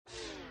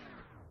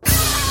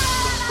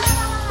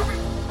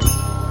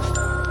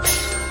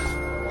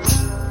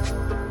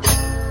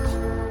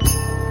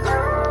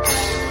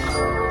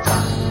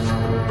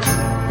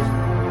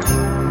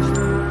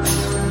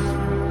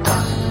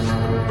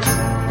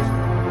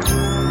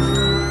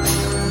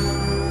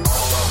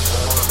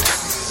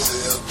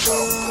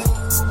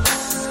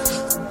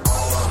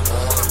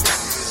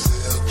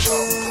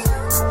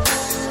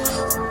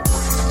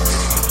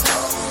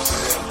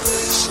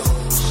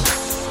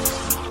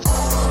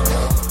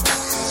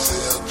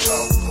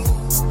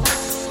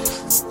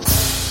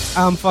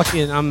I'm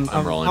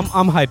rolling.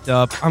 I'm hyped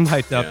up. I'm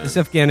hyped up. Yeah. This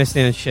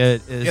Afghanistan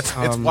shit is.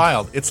 It's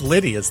wild. It's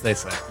Liddy, as they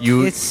say.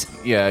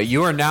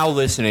 You are now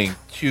listening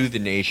to the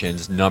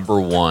nation's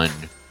 #1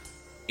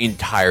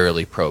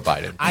 entirely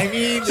pro-Biden. I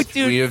mean,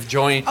 Dude. We have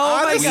joined.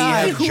 Oh my we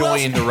God. have Who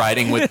joined the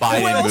Riding with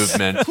Biden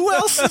movement. who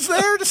else is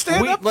there to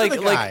stand up for the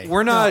guy?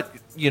 We're not,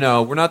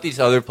 we're not these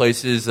other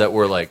places that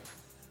were like,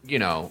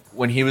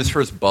 when he was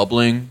first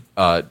bubbling,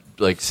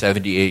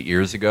 78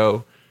 years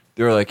ago,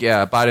 they were like,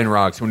 yeah, Biden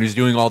rocks. When he was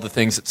doing all the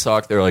things that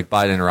suck, they were like,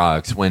 Biden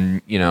rocks.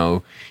 When,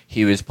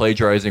 he was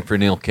plagiarizing for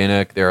Neil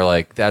Kinnock, they were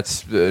like,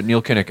 that's,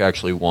 Neil Kinnock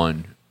actually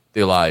won.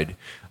 They lied.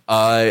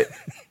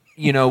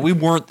 We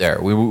weren't there.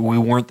 We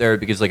weren't there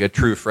because like a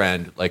true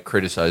friend like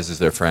criticizes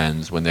their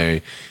friends when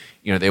they,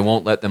 they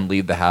won't let them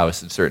leave the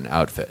house in certain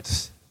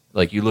outfits.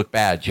 Like, you look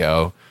bad,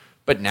 Joe.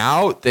 But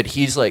now that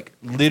he's like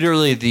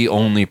literally the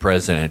only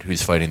president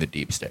who's fighting the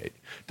deep state.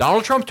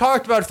 Donald Trump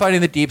talked about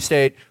fighting the deep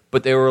state,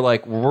 but they were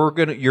like,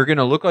 you're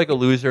gonna look like a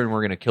loser and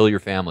we're gonna kill your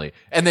family.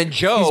 And then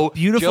Joe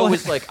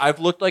was like, I've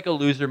looked like a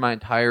loser my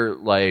entire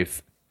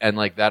life, and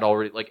like that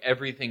already, like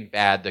everything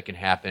bad that can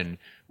happen.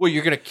 Well,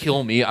 you're gonna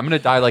kill me. I'm gonna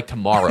die like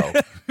tomorrow.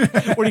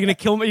 What are you gonna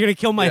kill me? You're gonna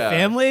kill my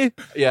family?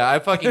 Yeah, I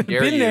fucking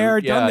dare you. Been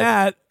there, done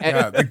that.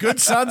 Yeah, the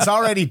good son's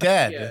already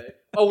dead. Yeah.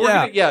 Oh, we're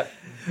gonna.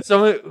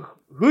 So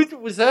who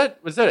was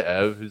that? Was that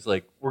Ev? Who's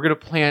like, we're gonna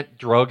plant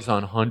drugs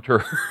on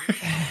Hunter?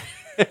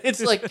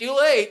 It's like too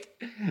late.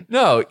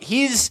 No,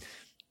 he's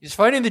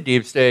fighting the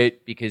deep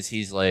state because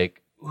he's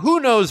like, who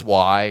knows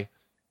why?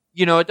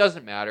 It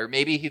doesn't matter.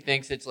 Maybe he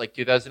thinks it's like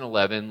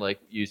 2011,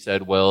 like you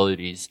said, Will, that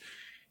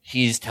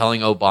he's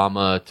telling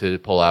Obama to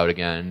pull out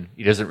again.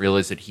 He doesn't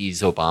realize that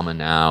he's Obama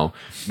now.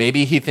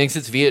 Maybe he thinks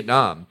it's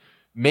Vietnam.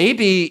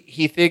 Maybe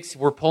he thinks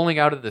we're pulling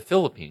out of the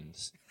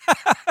Philippines.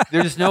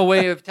 There's no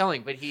way of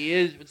telling, but he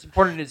is. What's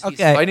important is he's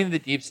fighting the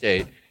deep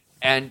state,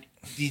 and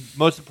the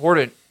most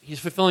important, he's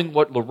fulfilling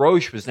what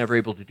LaRoche was never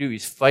able to do.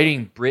 He's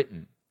fighting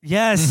Britain.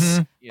 Yes.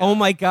 Mm-hmm. Yeah. Oh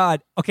my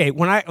God. Okay.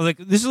 When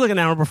this is like an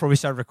hour before we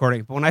started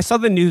recording, but when I saw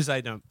the news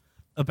item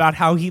about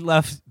how he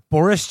left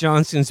Boris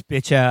Johnson's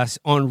bitch ass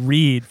on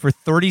read for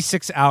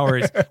 36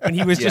 hours when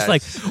he was just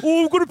like,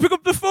 oh, I'm going to pick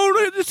up the phone.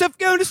 This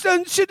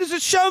Afghanistan shit is a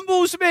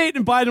shambles, mate.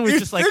 And Biden was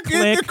just like,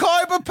 click. The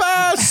Khyber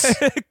Pass.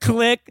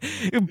 Click.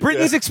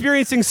 Britain's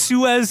experiencing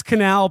Suez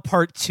Canal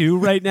Part 2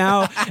 right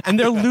now, and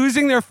they're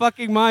losing their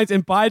fucking minds.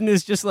 And Biden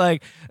is just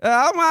like,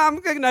 I'm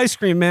getting ice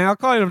cream, man. I'll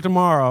call you up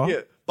tomorrow.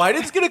 Yeah.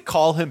 Biden's going to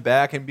call him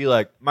back and be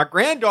like, my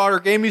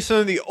granddaughter gave me some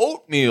of the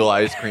oatmeal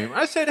ice cream.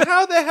 I said,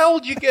 how the hell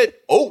did you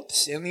get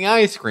oats in the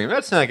ice cream?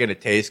 That's not going to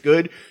taste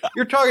good.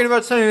 You're talking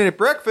about Sunday night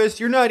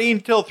breakfast. You're not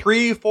eating till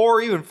 3,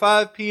 4, even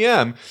 5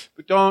 p.m.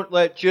 But don't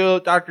let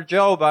Dr.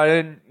 Jill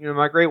Biden,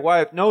 my great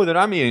wife, know that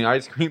I'm eating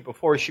ice cream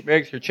before she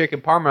makes her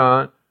chicken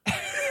parmesan.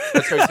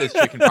 That's how he says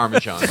chicken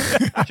parmesan.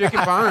 Chicken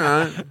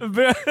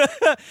parmesan.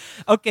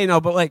 Okay,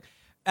 no, but like,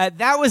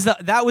 that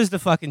was the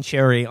fucking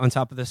cherry on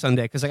top of the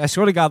sundae, because like I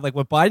swear to God, like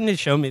what Biden had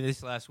shown me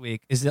this last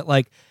week is that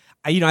like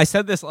I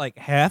said this like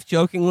half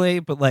jokingly,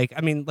 but like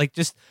I mean like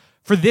just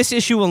for this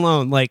issue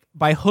alone, like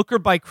by hook or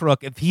by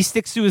crook, if he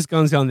sticks to his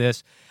guns on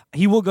this,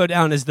 he will go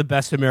down as the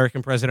best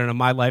American president of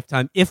my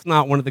lifetime, if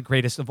not one of the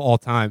greatest of all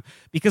time.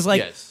 Because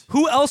like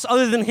who else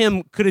other than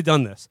him could have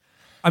done this?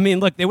 I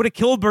mean, look, they would have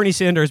killed Bernie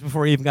Sanders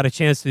before he even got a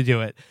chance to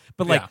do it,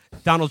 but like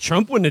Donald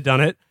Trump wouldn't have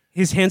done it.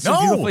 His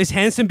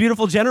handsome,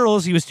 beautiful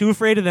generals. He was too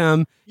afraid of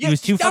them. Yeah, he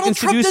was too Donald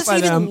fucking Trump seduced by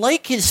them. doesn't even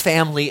like his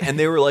family, and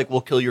they were like,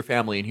 "We'll kill your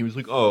family," and he was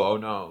like, "Oh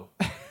no."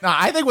 No,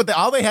 I think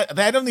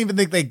I don't even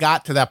think they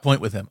got to that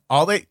point with him.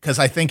 Because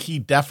I think he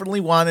definitely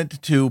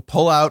wanted to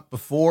pull out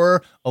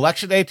before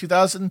Election Day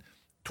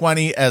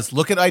 2020 as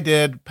look at I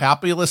did,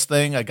 populist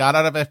thing. I got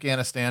out of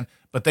Afghanistan,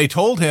 but they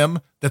told him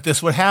that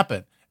this would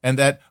happen. And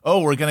that,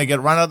 we're going to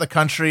get run out of the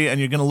country and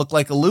you're going to look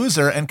like a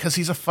loser. And because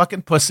he's a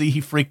fucking pussy,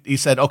 he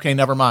said, okay,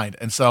 never mind.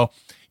 And so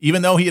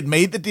even though he had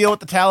made the deal with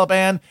the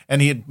Taliban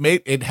and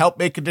it helped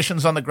make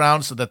conditions on the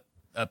ground so that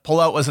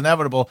pullout was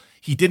inevitable,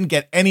 he didn't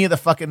get any of the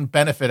fucking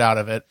benefit out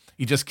of it.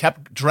 He just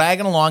kept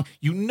dragging along.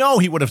 He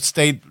would have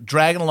stayed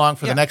dragging along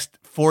for the next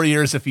 4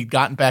 years if he'd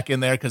gotten back in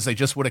there, because they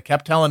just would have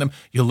kept telling him,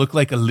 you look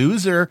like a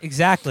loser.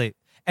 Exactly.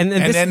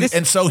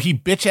 And so he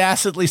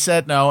bitch-assedly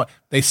said no.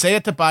 They say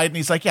it to Biden.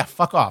 He's like, yeah,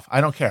 fuck off.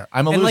 I don't care.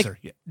 I'm a loser.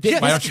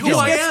 Why don't you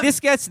kill me? This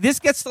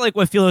gets to like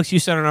what Felix, you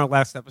said on our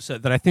last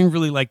episode that I think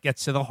really like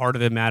gets to the heart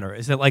of the matter,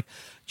 is that like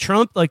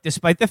Trump, like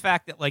despite the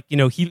fact that like,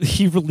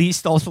 he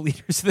released all the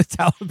leaders of the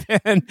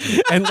Taliban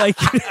and like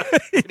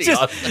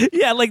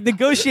like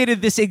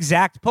negotiated this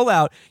exact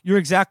pullout. You're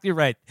exactly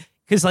right.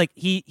 Because like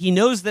he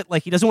knows that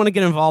like he doesn't want to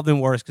get involved in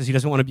wars because he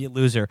doesn't want to be a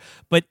loser.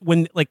 But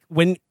when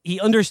he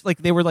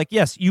they were like,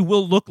 yes, you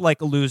will look like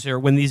a loser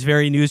when these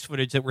very news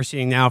footage that we're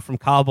seeing now from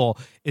Kabul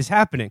is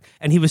happening.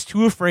 And he was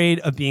too afraid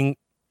of being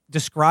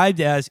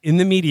described as in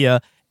the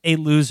media a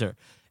loser.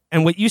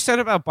 And what you said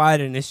about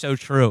Biden is so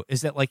true,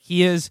 is that like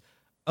he is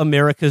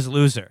America's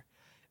loser.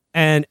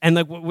 And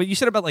like what you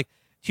said about like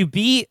to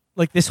be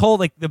like this whole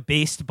like the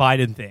based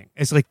Biden thing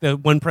is like the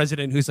one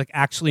president who's like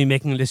actually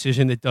making a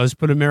decision that does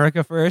put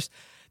America first.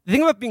 the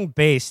thing about being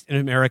based in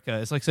America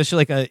is like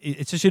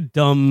it's such a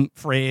dumb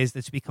phrase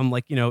that's become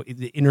like,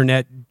 the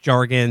internet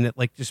jargon that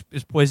like just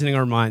is poisoning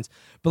our minds.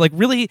 But like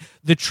really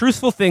the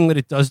truthful thing that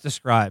it does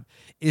describe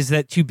is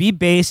that to be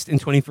based in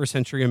 21st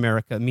century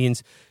America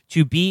means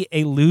to be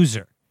a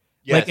loser.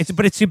 Yes. Like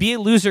it's to be a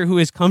loser who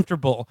is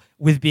comfortable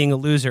with being a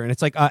loser. And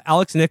it's like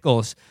Alex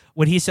Nichols,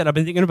 what he said, I've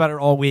been thinking about it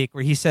all week,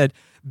 where he said,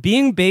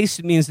 being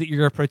based means that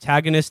you're a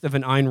protagonist of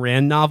an Ayn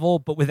Rand novel,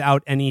 but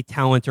without any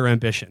talent or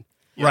ambition.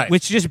 Right.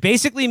 Which just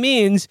basically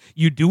means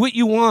you do what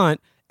you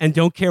want and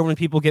don't care when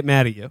people get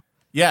mad at you.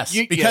 Yes,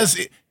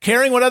 because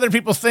caring what other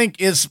people think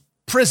is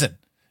prison.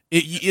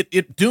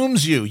 It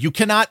dooms you. You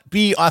cannot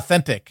be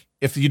authentic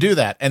if you do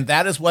that. And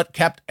that is what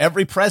kept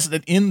every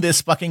president in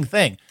this fucking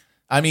thing.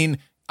 I mean,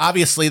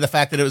 obviously, the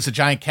fact that it was a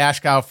giant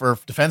cash cow for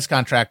defense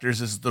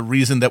contractors is the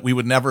reason that we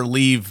would never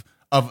leave.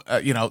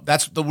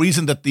 That's the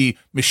reason that the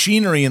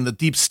machinery in the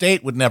deep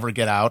state would never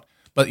get out.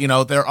 But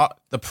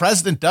the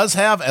president does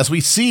have, as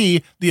we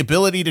see, the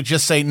ability to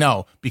just say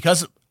no,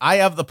 because I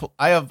have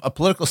a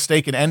political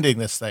stake in ending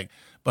this thing.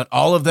 But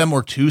all of them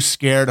were too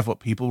scared of what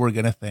people were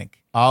going to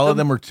think. All of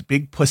them were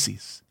big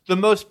pussies. The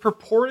most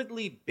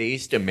purportedly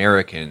based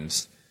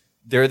Americans,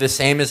 they're the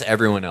same as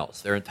everyone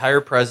else. Their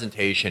entire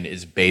presentation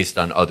is based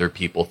on other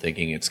people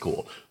thinking it's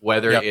cool.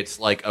 Whether it's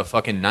like a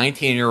fucking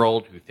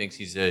 19-year-old who thinks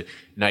he's a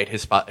knight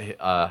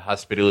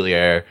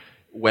hospitalier,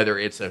 whether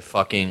it's a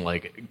fucking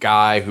like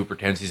guy who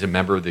pretends he's a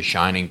member of the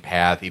Shining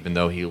Path even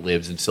though he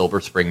lives in Silver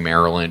Spring,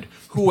 Maryland,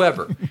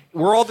 whoever.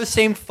 We're all the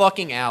same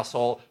fucking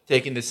asshole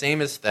taking the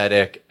same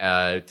aesthetic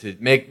to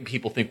make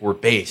people think we're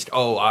based.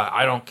 Oh,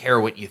 I don't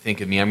care what you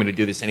think of me. I'm going to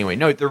do this anyway.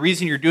 No, the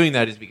reason you're doing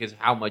that is because of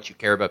how much you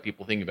care about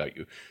people thinking about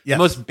you. Yes. The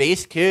most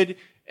based kid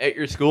at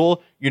your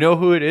school, you know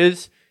who it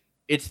is?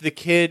 It's the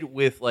kid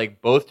with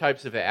like both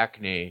types of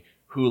acne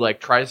who like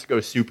tries to go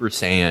Super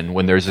Saiyan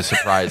when there's a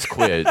surprise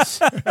quiz.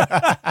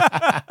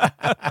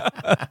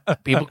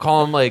 People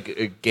call him like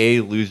a gay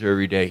loser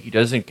every day. He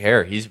doesn't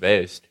care. He's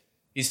based.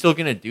 He's still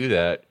gonna do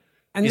that.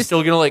 And he's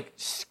still gonna like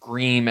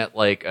scream at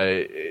like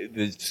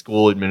the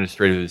school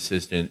administrative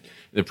assistant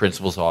in the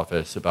principal's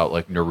office about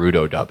like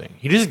Naruto dubbing.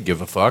 He doesn't give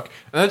a fuck.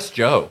 And that's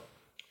Joe.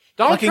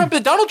 Donald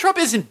Trump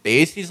isn't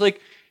based. He's like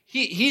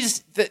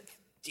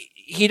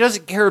he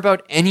doesn't care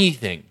about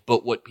anything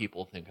but what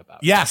people think about.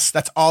 Yes,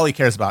 that's all he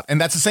cares about.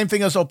 And that's the same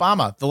thing as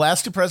Obama. The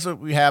last two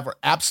presidents we have are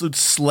absolute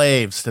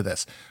slaves to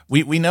this.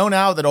 We know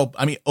now that,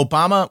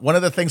 Obama, one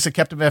of the things that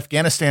kept him in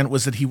Afghanistan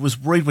was that he was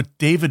worried what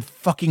David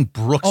fucking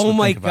Brooks would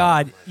think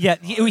about him. Yeah.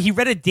 He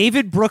read a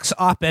David Brooks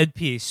op-ed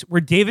piece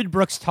where David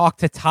Brooks talked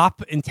to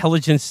top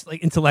intelligence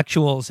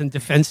intellectuals and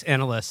defense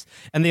analysts.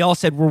 And they all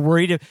said, we're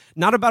worried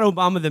not about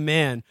Obama the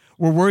man,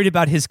 we're worried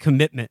about his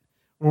commitment.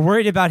 We're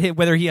worried about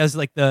whether he has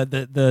like the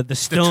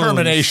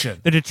stones,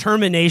 the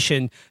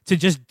determination to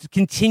just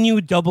continue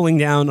doubling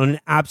down on an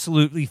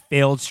absolutely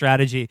failed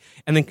strategy,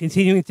 and then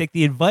continuing to take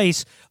the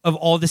advice of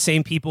all the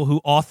same people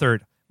who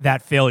authored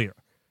that failure.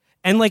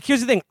 And like,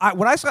 here's the thing: I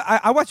watched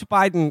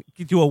Biden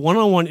do a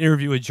one-on-one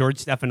interview with George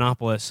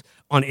Stephanopoulos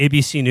on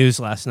ABC News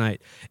last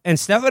night, and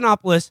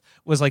Stephanopoulos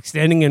was like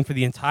standing in for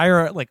the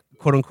entire like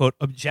quote unquote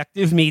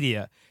objective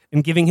media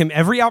and giving him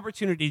every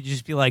opportunity to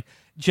just be like,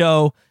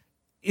 Joe,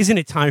 isn't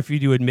it time for you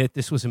to admit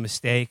this was a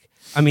mistake?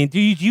 I mean, do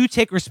you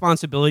take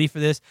responsibility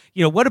for this?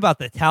 What about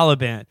the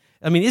Taliban?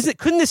 I mean,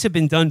 couldn't this have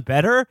been done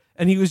better?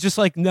 And he was just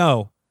like,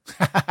 no.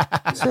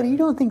 So you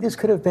don't think this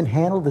could have been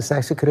handled? This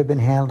actually could have been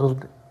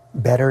handled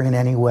better in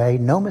any way?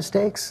 No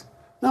mistakes?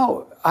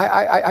 No,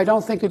 I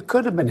don't think it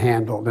could have been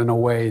handled in a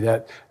way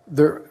that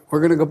we're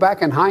going to go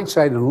back in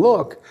hindsight and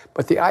look,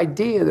 but the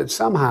idea that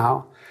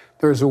somehow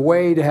there's a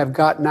way to have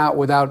gotten out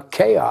without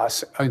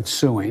chaos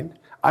ensuing,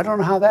 I don't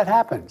know how that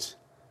happens.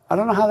 I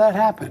don't know how that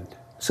happened.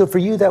 So for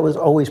you, that was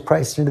always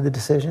priced into the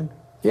decision?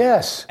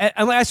 Yes. And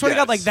I swear to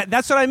God, like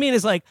that's what I mean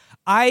is like,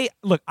 I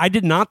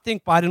did not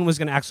think Biden was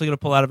actually going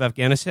to pull out of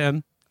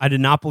Afghanistan. I did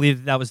not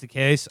believe that was the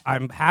case.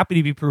 I'm happy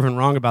to be proven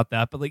wrong about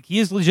that. But like, he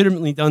has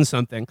legitimately done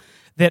something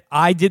that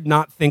I did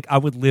not think I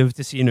would live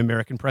to see an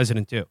American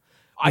president do.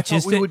 I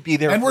thought we would be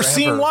there and forever.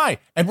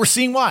 We're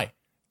seeing why.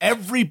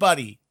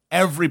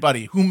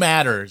 Everybody who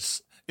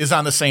matters is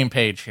on the same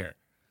page here.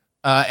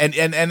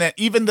 And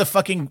even the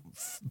fucking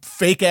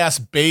fake ass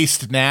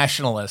based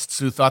nationalists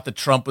who thought that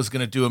Trump was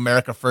going to do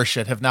America first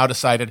shit have now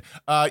decided,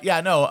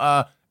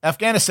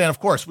 Afghanistan, of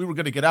course, we were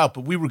going to get out,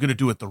 but we were going to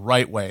do it the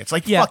right way. It's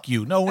like, fuck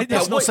you. No,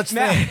 there's no such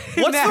thing.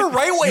 What's the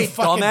right way, you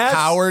fucking dumbass?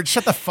 Coward.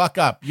 Shut the fuck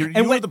up. Look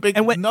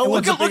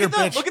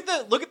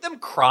at them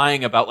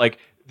crying about like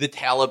the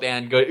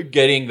Taliban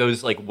getting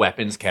those like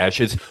weapons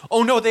caches.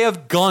 Oh no, they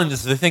have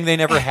guns, the thing they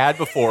never had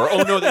before.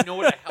 Oh no, they know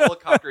what a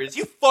helicopter is.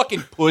 You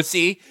fucking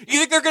pussy. You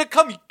think they're going to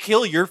come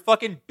kill your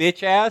fucking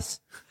bitch ass?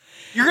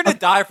 You're going to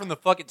die from the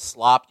fucking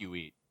slop you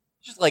eat.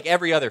 Just like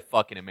every other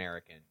fucking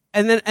American.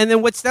 And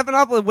then what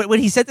Stephanopoulos, when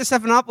he said to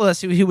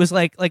Stephanopoulos, he was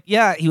like,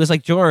 yeah, he was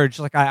like, George,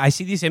 like I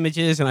see these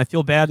images and I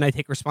feel bad and I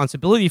take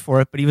responsibility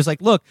for it. But he was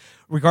like, look,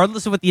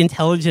 regardless of what the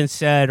intelligence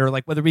said or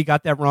like whether we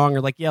got that wrong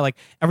or like, yeah, like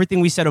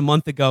everything we said a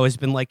month ago has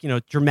been like,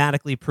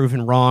 dramatically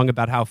proven wrong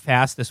about how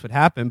fast this would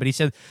happen. But he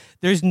said,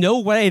 there's no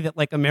way that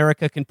like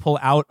America can pull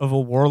out of a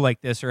war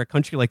like this or a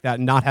country like that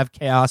and not have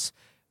chaos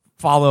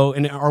follow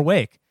in our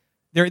wake.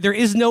 There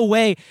is no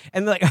way.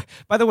 And like,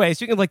 by the way,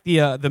 speaking of like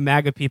the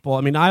MAGA people,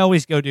 I mean, I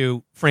always go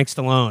to Frank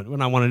Stallone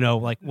when I want to know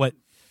like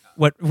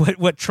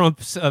what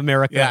Trump's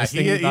America is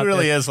thinking he about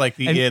really this. is like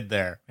the id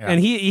there. Yeah. And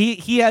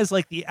he has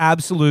like the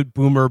absolute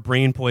boomer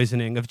brain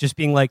poisoning of just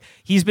being like,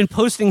 he's been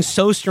posting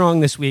so strong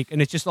this week, and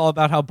it's just all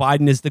about how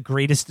Biden is the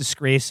greatest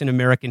disgrace in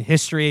American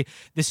history.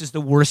 This is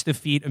the worst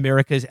defeat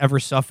America has ever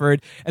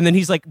suffered. And then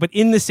he's like, but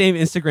in the same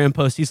Instagram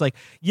post, he's like,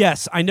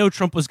 yes, I know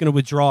Trump was going to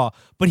withdraw,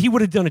 but he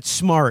would have done it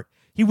smart.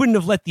 He wouldn't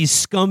have let these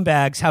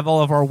scumbags have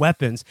all of our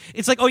weapons.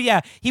 It's like, oh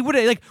yeah, he would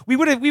have like we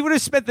would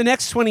have spent the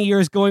next 20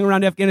 years going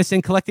around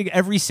Afghanistan collecting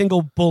every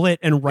single bullet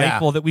and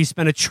rifle that we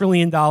spent $1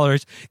 trillion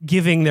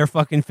giving their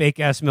fucking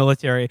fake ass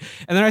military.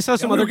 And then I saw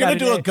some other guy going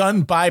to do a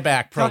gun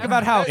buyback program.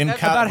 Talk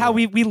about how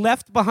we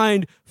left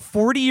behind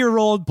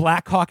 40-year-old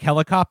Black Hawk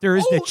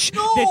helicopters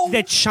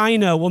that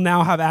China will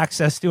now have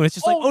access to. And it's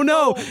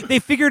just they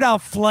figured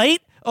out flight.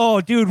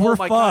 Oh, dude, we're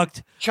fucked.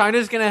 God.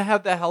 China's going to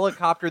have the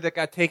helicopter that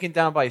got taken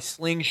down by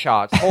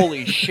slingshots.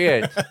 Holy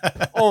shit.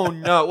 Oh,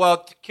 no.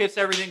 Well, kiss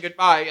everything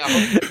goodbye. I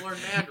hope you learn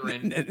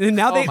Mandarin. And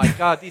now my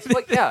God. These,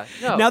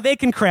 no. Now they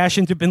can crash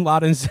into bin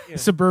Laden's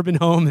suburban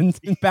home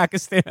in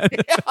Pakistan.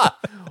 Yeah.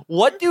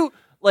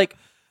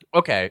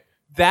 Okay,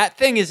 that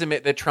thing is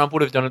that Trump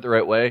would have done it the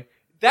right way.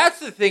 That's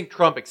the thing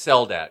Trump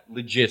excelled at,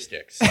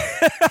 logistics.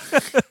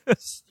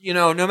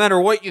 No matter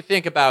what you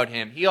think about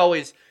him, he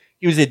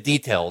was a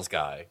details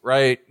guy,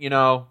 right?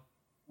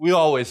 We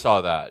always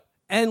saw that.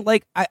 And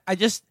like,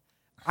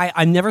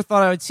 I never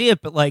thought I would see it,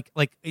 but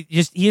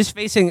he is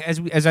facing,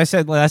 as I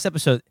said last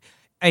episode,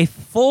 a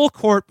full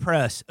court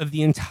press of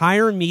the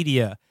entire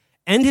media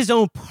and his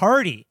own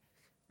party.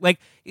 Like,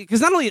 because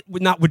not only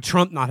would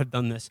Trump not have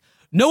done this,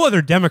 no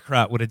other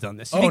Democrat would have done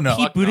this. You think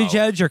Pete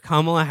Buttigieg or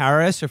Kamala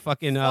Harris or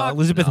fucking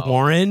Elizabeth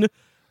Warren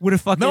would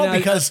have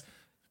fucking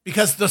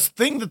Because the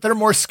thing that they're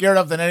more scared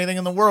of than anything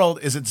in the world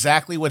is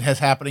exactly what is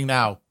happening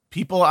now.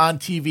 People on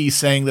TV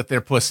saying that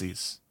they're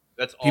pussies.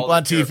 That's all. People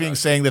on TV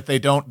saying that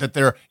that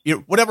they're,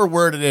 whatever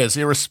word it is,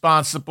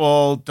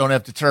 irresponsible, don't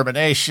have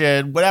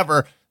determination,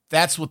 whatever.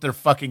 That's what they're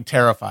fucking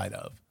terrified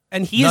of.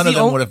 And none of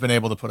them would have been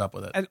able to put up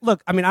with it. And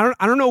look, I mean,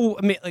 I don't know.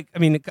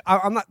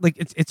 I'm not like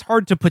it's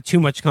hard to put too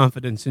much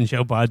confidence in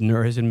Joe Biden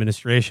or his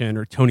administration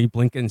or Tony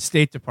Blinken's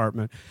State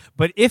Department.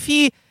 But if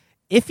he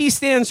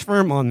stands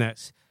firm on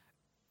this,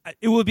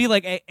 it would be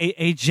like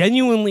a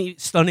genuinely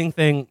stunning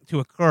thing to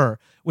occur,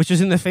 which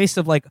is in the face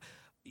of like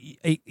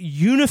a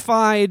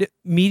unified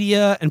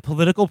media and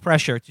political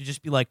pressure to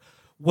just be like,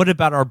 what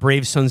about our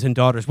brave sons and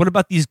daughters? What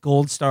about these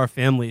Gold Star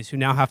families who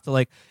now have to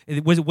like,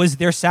 was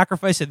their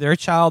sacrifice of their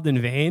child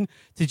in vain?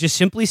 To just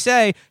simply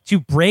say,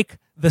 to break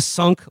the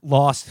sunk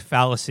lost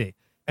fallacy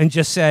and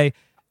just say,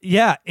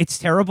 yeah, it's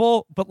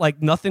terrible, but like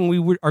nothing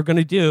we are going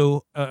to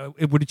do,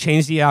 it would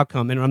change the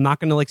outcome. And I'm not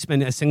going to like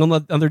spend a single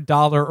other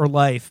dollar or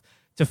life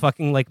to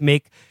fucking like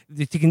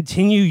to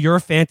continue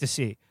your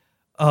fantasy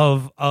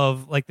of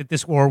like that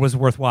this war was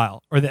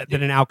worthwhile or that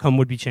an outcome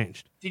would be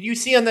changed. Did you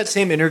see on that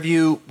same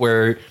interview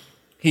where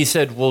he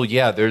said, well,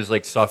 yeah, there's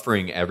like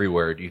suffering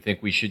everywhere. Do you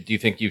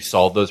think you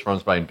solved those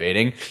problems by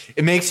invading?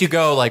 It makes you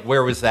go like,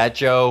 where was that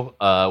Joe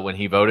when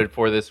he voted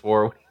for this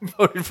war? When he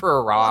voted for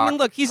Iraq? I mean,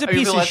 look, he's a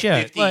piece of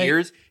shit. 50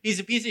 years.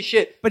 He's a piece of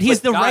shit. But he's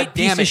the right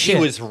piece of shit.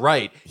 He was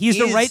right. He's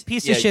the right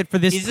piece of shit for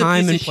this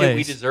time and place. He's the piece of shit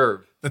we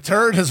deserve. The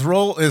turd has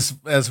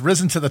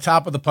risen to the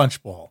top of the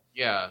punch bowl.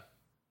 Yeah.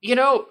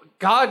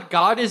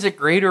 God is a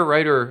greater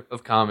writer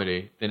of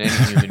comedy than any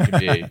human can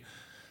be.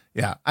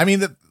 Yeah. I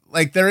mean,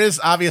 there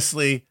is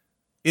obviously,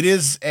 it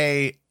is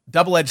a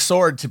double-edged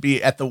sword to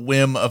be at the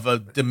whim of a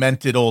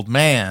demented old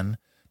man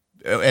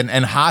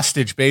and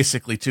hostage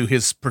basically to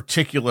his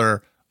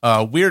particular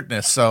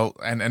weirdness. So,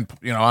 and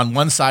on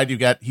one side you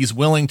got, he's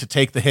willing to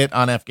take the hit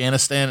on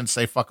Afghanistan and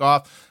say, fuck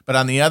off. But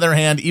on the other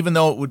hand, even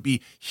though it would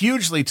be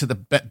hugely to the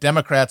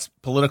Democrats'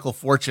 political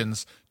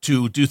fortunes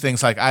to do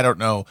things like, I don't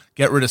know,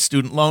 get rid of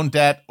student loan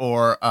debt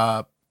or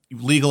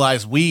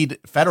legalize weed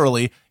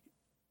federally,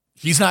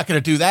 he's not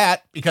going to do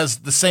that because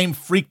the same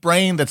freak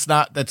brain that's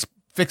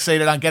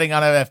fixated on getting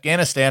out of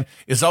Afghanistan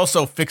is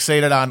also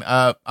fixated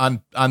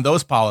on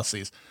those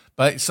policies.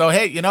 But so,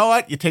 hey, you know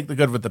what? You take the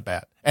good with the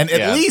bad. And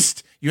at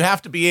least you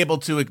have to be able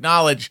to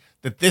acknowledge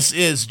that this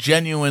is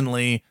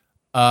genuinely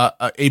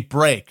a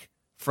break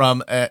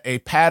from a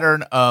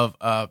pattern of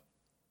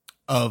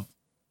a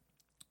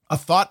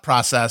thought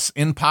process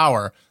in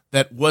power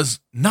that was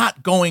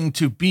not going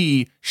to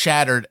be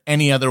shattered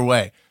any other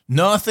way.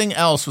 Nothing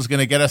else was going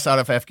to get us out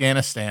of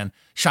Afghanistan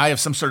shy of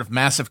some sort of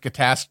massive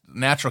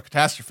natural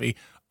catastrophe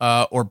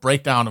or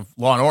breakdown of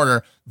law and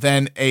order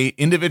than a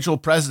individual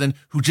president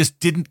who just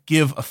didn't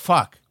give a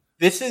fuck.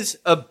 this is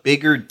a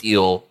bigger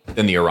deal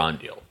than the Iran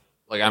deal.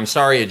 Like, I'm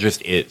sorry, it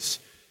just is.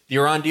 The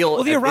Iran deal.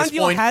 Well, the Iran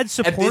deal had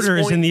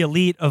supporters in the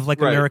elite of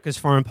like Right. America's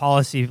foreign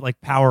policy, like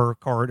power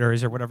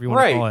corridors or whatever you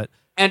want to call it.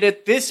 And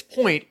at this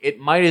point, it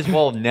might as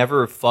well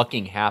never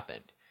fucking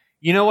happened.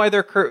 You know why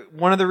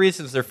one of the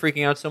reasons they're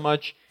freaking out so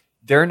much?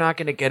 They're not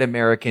going to get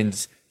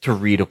Americans to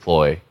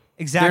redeploy.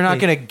 Exactly. They're not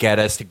going to get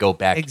us to go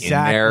back in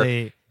there.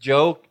 Exactly.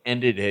 Joe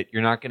ended it.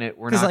 You're not going to.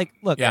 We're Because, not. like,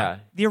 look, Yeah.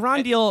 the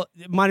Iran deal,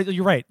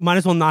 you're right, might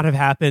as well not have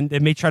happened. They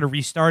may try to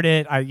restart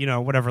it.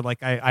 Whatever.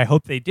 Like, I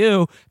hope they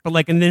do. But,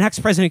 like, and the next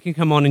president can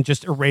come on and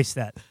just erase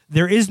that.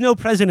 There is no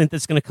president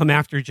that's going to come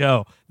after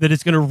Joe that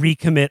is going to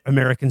recommit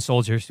American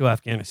soldiers to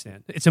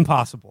Afghanistan. It's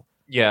impossible.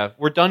 Yeah,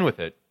 we're done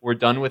with it. We're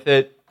done with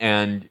it.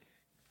 And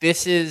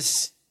this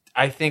is,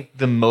 I think,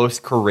 the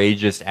most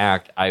courageous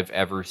act I've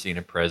ever seen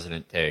a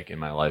president take in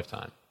my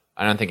lifetime.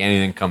 I don't think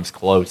anything comes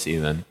close,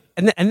 even.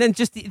 And then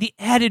just the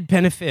added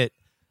benefit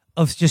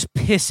of just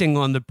pissing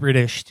on the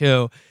British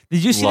too.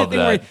 Did you see Love the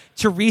thing where that.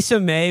 Theresa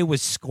May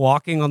was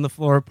squawking on the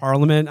floor of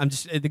Parliament? I'm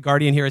just at the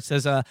Guardian here. It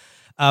says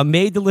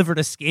May delivered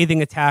a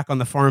scathing attack on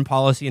the foreign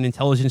policy and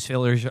intelligence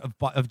failures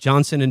of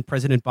Johnson and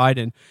President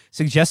Biden,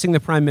 suggesting the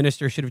Prime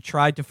Minister should have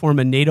tried to form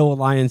a NATO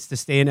alliance to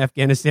stay in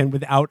Afghanistan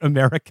without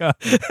America.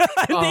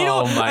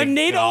 a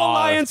NATO God.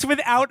 alliance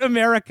without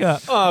America.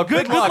 Oh,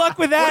 good luck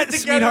with that, Put it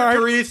together, sweetheart.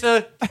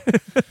 Teresa.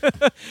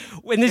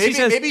 And then she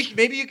says,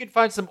 maybe you could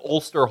find some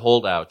Ulster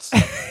holdouts.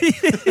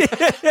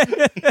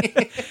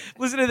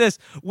 listen to this.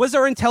 Was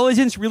our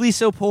intelligence really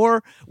so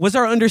poor? Was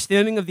our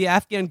understanding of the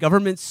Afghan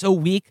government so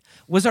weak?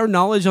 Was our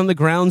knowledge on the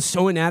ground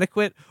so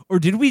inadequate? Or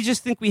did we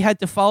just think we had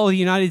to follow the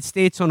United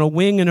States on a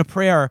wing and a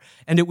prayer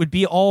and it would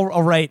be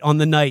all right on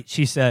the night,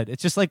 she said.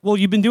 It's just like, well,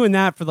 you've been doing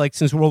that for like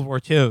since World War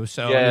II.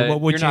 So I mean,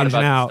 what would you're not change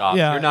about now? to stop.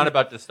 Yeah. You're not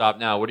about to stop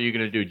now. What are you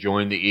going to do?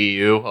 Join the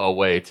EU? Oh,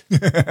 wait.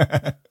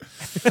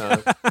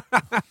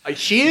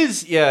 She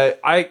is,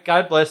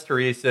 God bless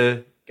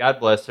Teresa. God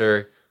bless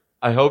her.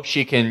 I hope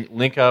she can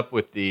link up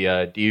with the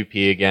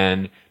DUP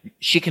again.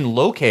 She can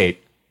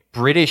locate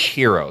British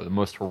hero, the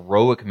most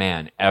heroic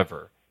man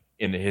ever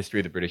in the history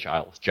of the British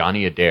Isles,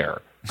 Johnny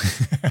Adair,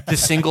 to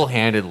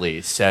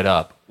single-handedly set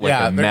up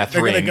a meth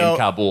they're ring gonna go- in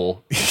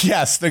Kabul.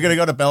 Yes, they're going to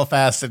go to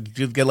Belfast and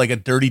get like a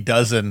dirty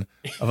dozen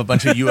of a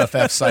bunch of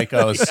UFF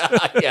psychos.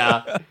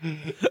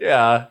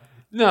 Yeah.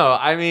 No,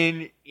 I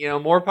mean,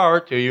 more power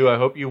to you. I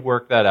hope you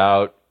work that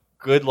out.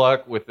 Good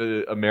luck with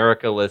the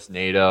America-less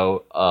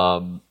NATO.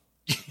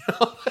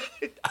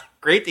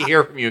 Great to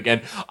hear from you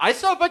again. I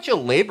saw a bunch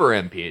of Labor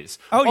MPs.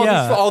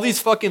 All these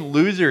fucking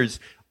losers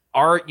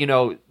are,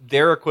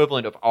 their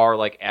equivalent of our,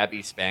 like,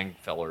 Abby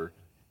Spangfeller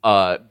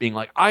being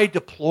like, I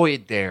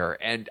deployed there,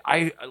 and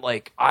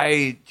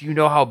do you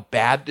know how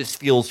bad this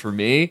feels for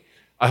me?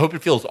 I hope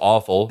it feels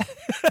awful.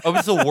 I hope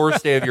it's the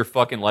worst day of your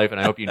fucking life,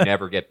 and I hope you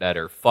never get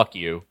better. Fuck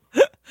you.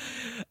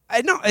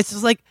 I know. It's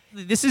just like,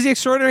 this is the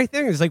extraordinary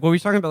thing. It's like what we're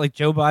talking about, like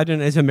Joe Biden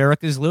as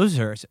America's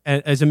loser,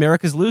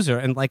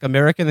 and like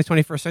America in the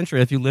 21st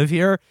century. If you live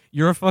here,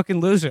 you're a fucking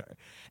loser.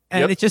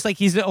 And It's just like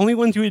he's the only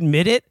one to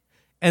admit it.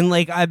 And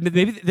like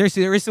maybe there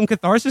is some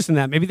catharsis in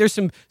that. Maybe there's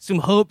some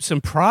hope,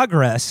 some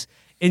progress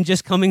in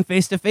just coming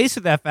face to face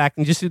with that fact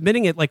and just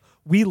admitting it. Like,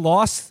 we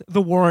lost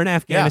the war in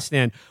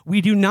Afghanistan. We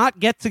do not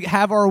get to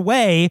have our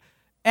way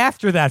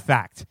after that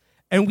fact.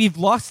 And we've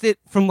lost it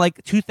from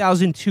like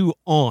 2002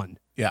 on.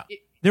 Yeah.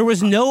 There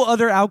was no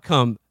other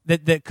outcome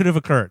that could have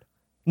occurred.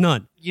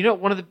 None.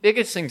 One of the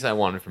biggest things I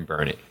wanted from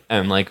Bernie,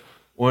 and like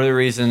one of the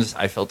reasons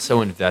I felt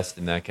so invested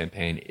in that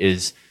campaign,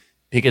 is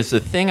because the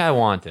thing I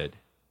wanted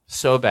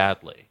so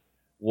badly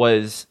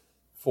was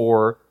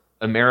for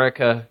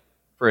America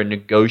for a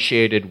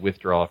negotiated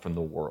withdrawal from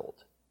the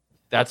world.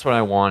 That's what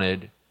I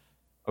wanted.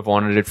 I've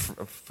wanted it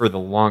for the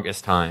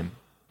longest time,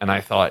 and I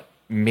thought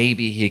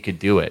maybe he could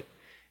do it.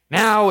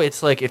 Now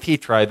it's like, if he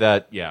tried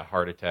that,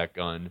 heart attack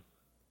gun.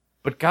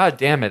 But God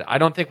damn it, I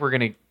don't think we're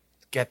going to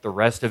get the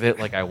rest of it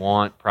like I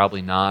want.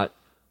 Probably not.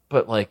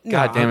 But like,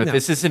 God damn it,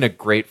 this isn't a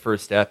great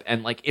first step.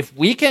 And like, if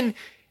we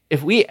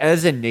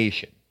as a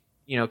nation,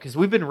 because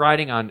we've been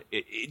riding on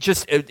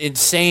just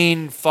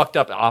insane, fucked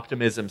up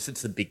optimism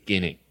since the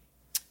beginning.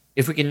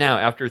 If we can now,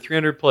 after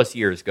 300 plus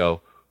years, go,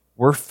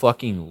 we're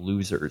fucking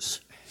losers.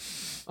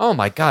 Oh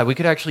my God, we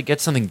could actually get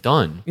something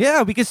done.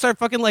 Yeah, we could start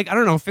fucking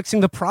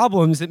fixing the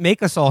problems that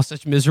make us all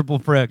such miserable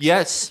pricks.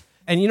 Yes.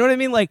 And you know what I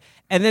mean? Like,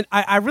 and then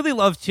I really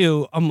love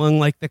too, among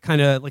like the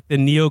kind of like the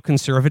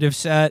neoconservative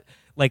set,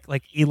 like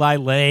Eli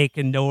Lake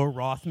and Noah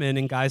Rothman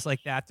and guys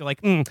like that. They're like,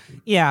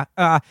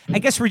 I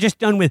guess we're just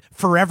done with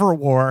forever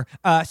war.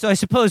 So I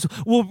suppose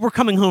we're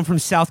coming home from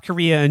South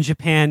Korea and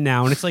Japan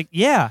now. And it's like,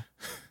 yeah,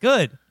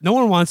 good. No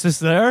one wants us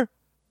there.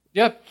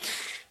 Yep.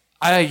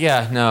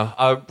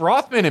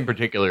 Rothman in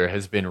particular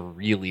has been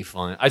really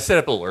fun. I set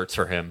up alerts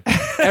for him.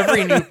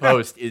 Every new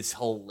post is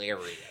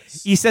hilarious.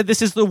 He said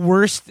this is the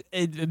worst,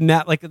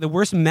 the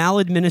worst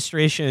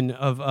maladministration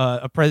of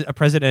a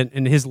president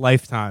in his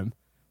lifetime.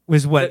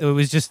 Was what it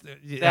was just.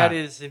 That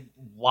is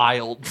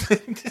wild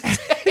to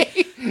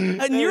say.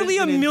 Nearly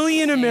is a an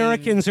million insane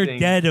Americans are thing.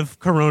 dead of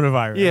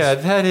coronavirus. Yeah,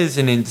 that is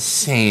an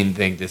insane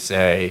thing to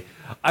say.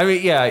 I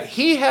mean, yeah,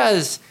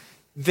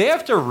 they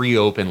have to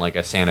reopen like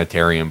a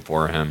sanitarium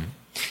for him.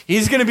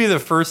 He's going to be the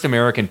first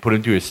American put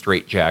into a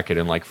straitjacket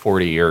in like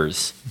 40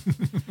 years.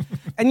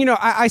 And,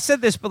 I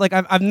said this, but like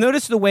I've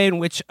noticed the way in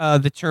which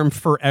the term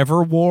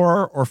forever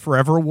war or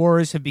forever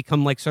wars have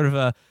become like sort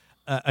of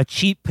a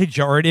cheap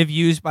pejorative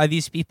used by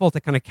these people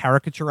to kind of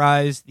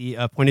caricaturize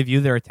the point of view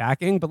they're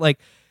attacking. But like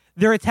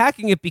they're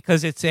attacking it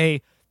because it's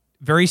a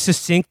very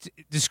succinct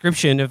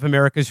description of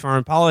America's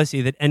foreign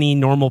policy that any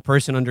normal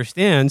person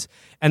understands.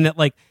 And that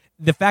like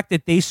the fact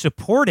that they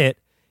support it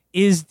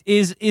is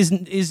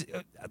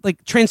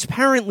like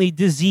transparently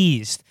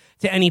diseased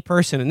to any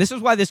person. And this is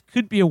why this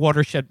could be a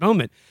watershed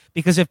moment,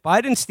 because if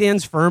Biden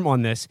stands firm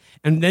on this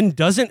and then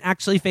doesn't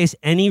actually face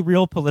any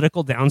real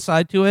political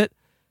downside to it,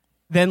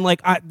 then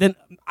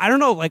I don't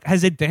know, like,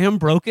 has a dam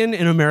broken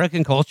in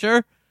American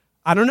culture?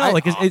 I don't know.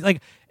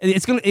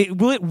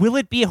 Will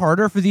it be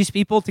harder for these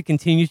people to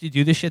continue to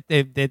do the shit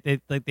they've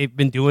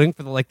been doing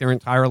for their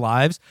entire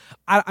lives?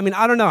 I mean,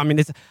 I don't know. I mean,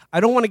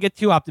 I don't want to get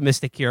too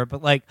optimistic here,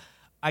 but like,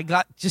 I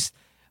got just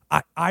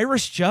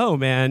Irish Joe,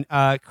 man.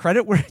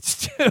 Credit where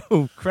it's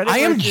due. I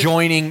am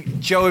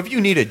joining Joe. If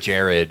you need a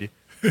Jared,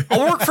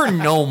 I'll work for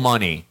no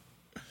money.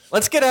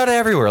 Let's get out of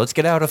everywhere. Let's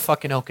get out of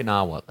fucking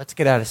Okinawa. Let's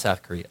get out of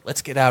South Korea.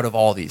 Let's get out of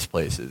all these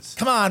places.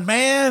 Come on,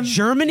 man.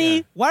 Germany?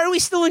 Yeah. Why are we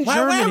still in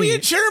Germany? Why are we in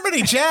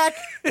Germany, Jack?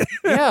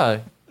 Yeah.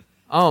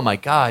 Oh my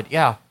God.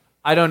 Yeah.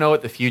 I don't know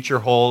what the future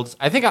holds.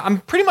 I think I'm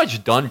pretty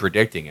much done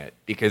predicting it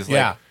because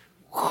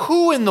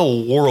who in the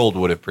world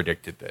would have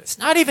predicted this?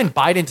 Not even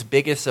Biden's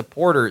biggest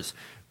supporters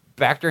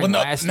back during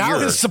last year. Now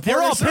his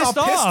supporters are all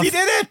pissed he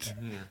did it.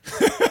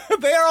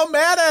 They are all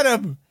mad at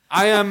him.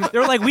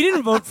 They're like, we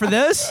didn't vote for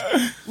this.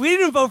 We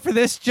didn't vote for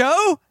this,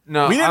 Joe.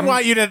 No, we didn't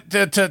want you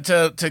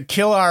to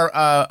kill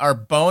our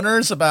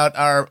boners about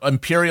our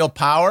imperial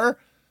power.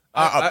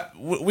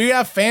 We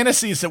have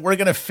fantasies that we're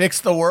going to fix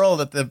the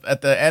world at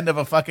the end of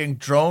a fucking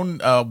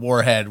drone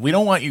warhead. We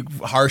don't want you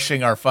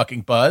harshing our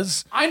fucking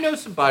buzz. I know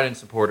some Biden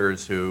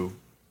supporters who,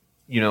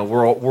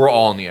 we're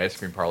all in the ice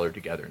cream parlor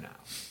together now.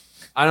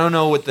 I don't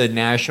know what the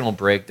national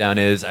breakdown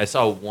is. I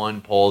saw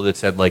one poll that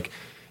said like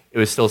it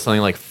was still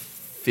something like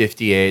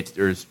 58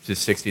 or to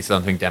 60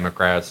 something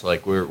Democrats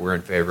like we're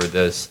in favor of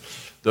this.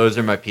 Those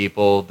are my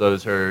people.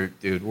 Those are,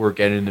 dude, we're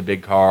getting in the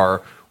big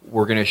car.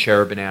 We're going to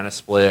share a banana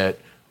split.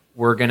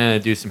 We're going to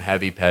do some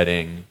heavy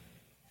petting.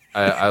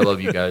 I love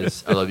you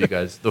guys. I love you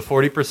guys. The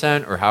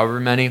 40% or however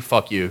many,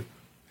 fuck you.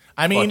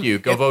 I mean, fuck you.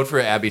 Go vote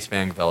for Abby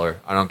Spangfeller.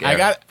 I don't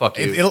care. Fuck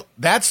you.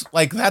 That's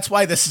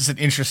why this is an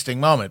interesting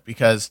moment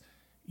because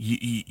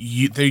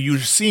you're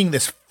seeing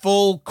this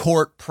full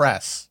court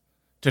press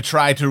to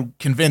try to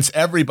convince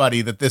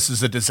everybody that this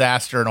is a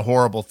disaster and a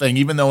horrible thing,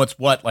 even though it's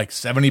what, like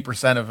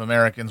 70% of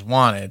Americans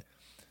wanted.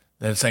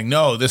 They're saying,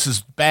 no, this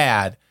is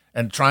bad,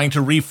 and trying to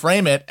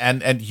reframe it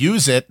and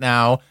use it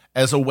now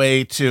as a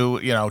way to,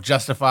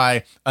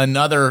 justify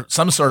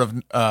some sort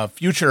of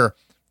future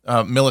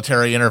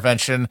military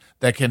intervention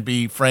that can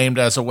be framed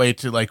as a way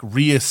to like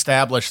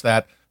reestablish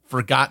that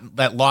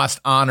lost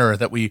honor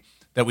that we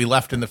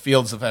left in the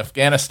fields of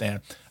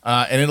Afghanistan.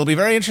 And it'll be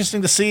very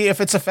interesting to see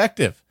if it's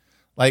effective.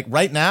 Like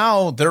right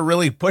now, they're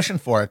really pushing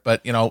for it.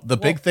 But, the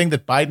big thing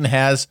that Biden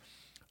has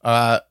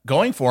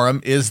going for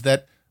him is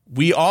that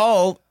we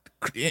all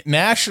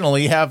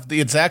nationally have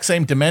the exact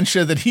same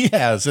dementia that he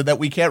has and that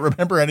we can't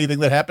remember anything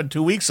that happened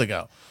 2 weeks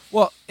ago.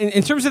 Well,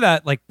 in terms of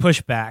that, like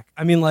pushback,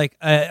 I mean, like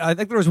I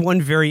think there was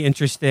one very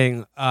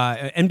interesting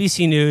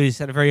NBC News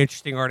had a very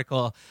interesting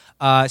article.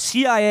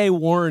 CIA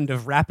warned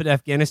of rapid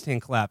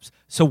Afghanistan collapse.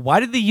 So why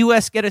did the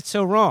U.S. get it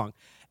so wrong?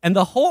 And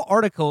the whole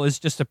article is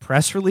just a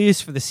press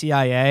release for the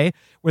CIA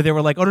where they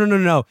were like, oh,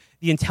 no.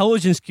 The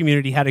intelligence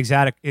community had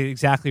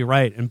exactly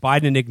right, and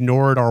Biden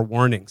ignored our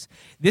warnings.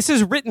 This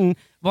is written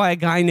by a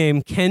guy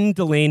named Ken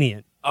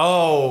Delanian.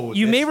 Oh,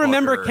 you may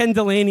remember Ken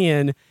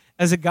Delanian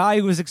as a guy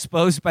who was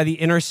exposed by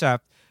The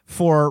Intercept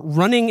for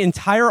running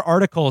entire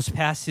articles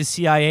past his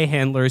CIA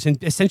handlers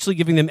and essentially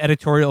giving them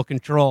editorial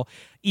control.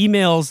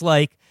 Emails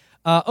like,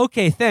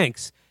 okay,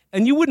 thanks.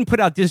 And you wouldn't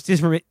put out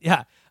disinformation.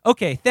 Yeah.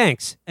 Okay,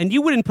 thanks. And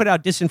you wouldn't put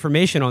out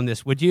disinformation on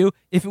this, would you?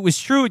 If it was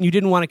true and you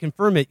didn't want to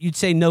confirm it, you'd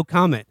say no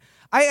comment.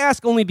 I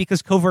ask only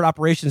because covert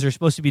operations are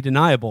supposed to be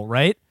deniable,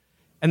 right?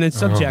 And then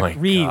subject,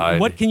 read,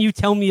 what can you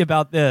tell me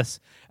about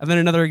this? And then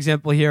another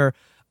example here.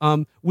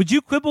 Would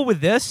you quibble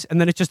with this? And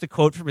then it's just a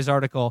quote from his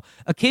article.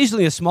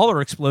 Occasionally, a smaller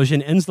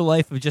explosion ends the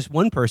life of just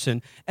one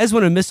person, as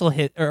when a missile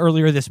hit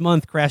earlier this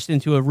month crashed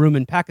into a room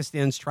in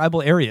Pakistan's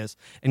tribal areas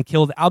and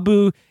killed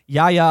Abu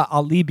Yahya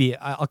al-Libi,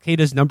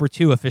 Al-Qaeda's number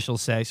 2,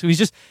 officials say. So he's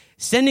just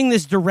sending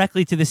this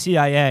directly to the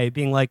CIA,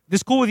 being like,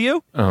 this cool with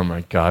you? Oh,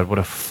 my God. What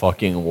a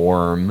fucking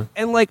worm.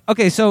 And like,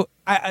 okay, so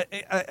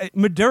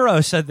Maduro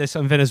said this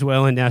on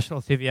Venezuelan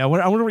national TV. I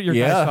wonder what your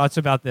guys' thoughts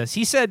about this.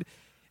 He said,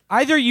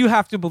 either you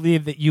have to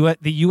believe that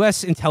the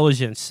U.S.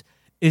 intelligence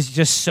is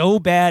just so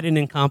bad and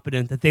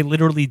incompetent that they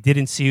literally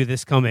didn't see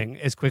this coming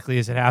as quickly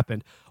as it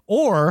happened,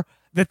 or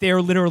that they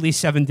are literally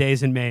 7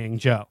 days in Maying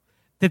Joe.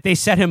 That they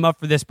set him up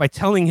for this by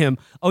telling him,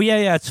 "Oh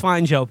yeah, it's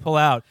fine, Joe, pull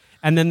out,"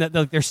 and then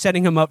they're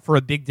setting him up for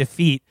a big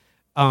defeat,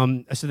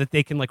 so that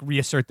they can like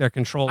reassert their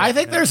control. I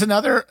think there's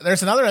another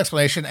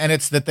explanation, and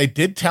it's that they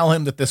did tell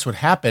him that this would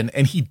happen,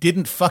 and he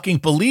didn't fucking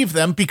believe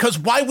them, because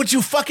why would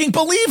you fucking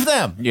believe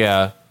them?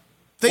 Yeah.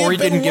 They Or have he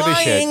been didn't give a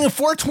shit. lying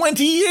for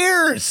 20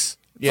 years.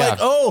 It's Yeah. like,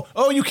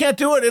 oh, you can't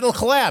do it. It'll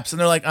collapse. And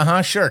they're like,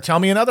 sure. Tell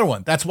me another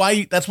one. That's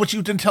what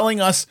you've been telling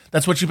us.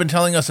 That's what you've been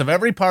telling us of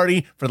every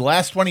party for the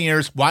last 20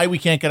 years. Why we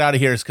can't get out of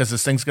here is because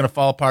this thing's going to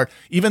fall apart.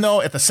 Even though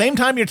at the same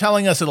time you're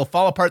telling us it'll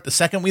fall apart the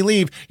second we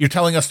leave, you're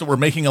telling us that we're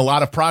making a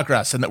lot of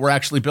progress and that we're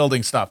actually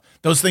building stuff.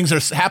 Those things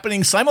are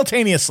happening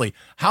simultaneously.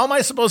 How am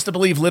I supposed to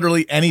believe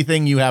literally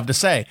anything you have to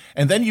say?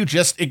 And then you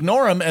just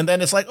ignore them. And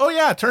then it's like, oh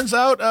yeah, it turns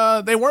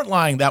out they weren't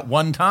lying that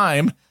one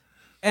time.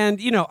 And,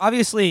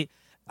 obviously,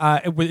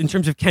 in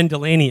terms of Ken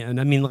Delanian,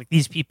 I mean, like,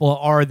 these people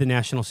are the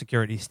national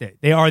security state.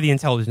 They are the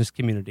intelligence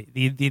community.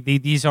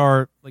 These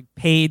are, like,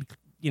 paid,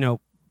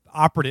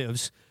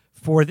 operatives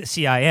for the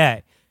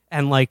CIA.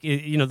 And, like,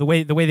 the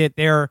way that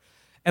they're...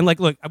 And, like,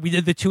 look, we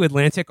did the 2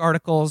 Atlantic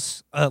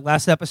articles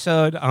last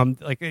episode.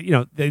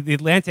 The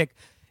Atlantic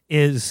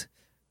is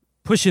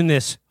pushing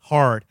this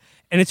hard.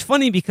 And it's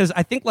funny because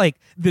I think, like,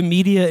 the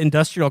media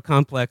industrial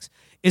complex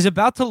is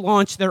about to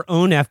launch their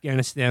own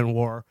Afghanistan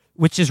war,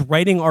 which is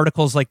writing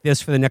articles like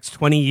this for the next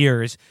 20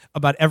 years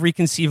about every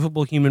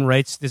conceivable human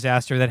rights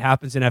disaster that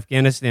happens in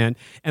Afghanistan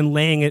and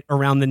laying it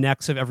around the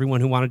necks of everyone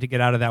who wanted to get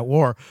out of that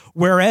war.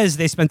 Whereas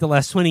they spent the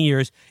last 20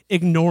 years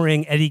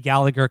ignoring Eddie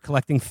Gallagher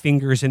collecting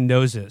fingers and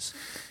noses.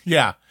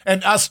 Yeah.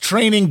 And us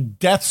training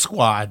death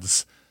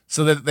squads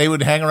so that they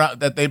would hang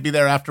around, that they'd be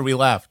there after we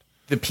left.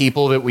 The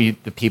people that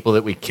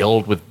we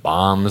killed with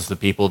bombs, the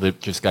people that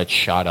just got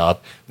shot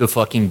up, the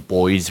fucking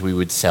boys we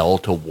would sell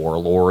to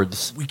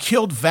warlords. We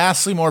killed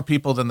vastly more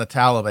people than the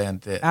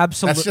Taliban did.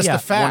 Absolutely. That's just a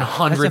fact.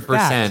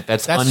 100%.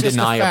 That's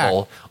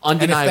undeniable.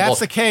 And if that's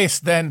the case,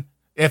 then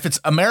if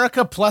it's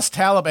America plus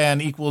Taliban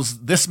equals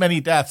this many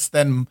deaths,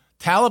 then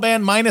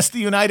Taliban minus the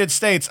United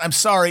States, I'm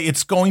sorry,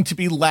 it's going to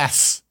be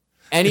less.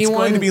 It's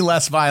going to be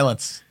less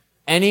violence.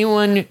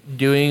 Anyone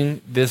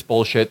doing this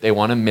bullshit, they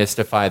want to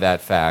mystify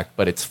that fact,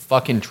 but it's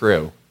fucking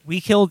true.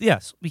 We killed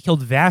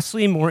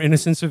vastly more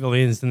innocent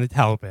civilians than the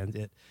Taliban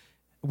did.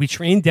 We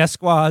trained death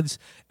squads,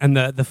 and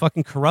the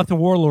fucking corrupt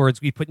warlords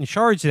we put in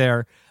charge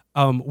there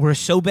were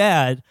so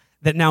bad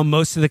that now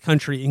most of the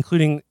country,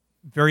 including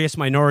various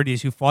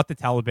minorities who fought the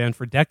Taliban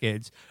for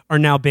decades, are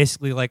now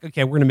basically like,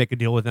 okay, we're going to make a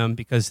deal with them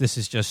because this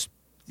is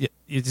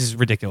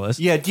ridiculous.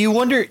 Yeah, do you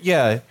wonder...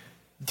 Yeah.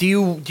 Do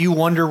you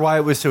wonder why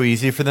it was so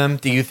easy for them?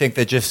 Do you think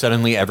that just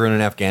suddenly everyone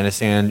in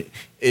Afghanistan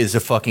is a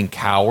fucking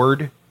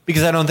coward?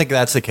 Because I don't think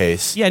that's the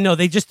case. Yeah, no,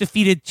 they just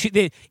defeated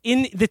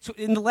in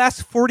the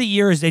last 40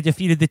 years they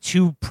defeated the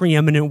 2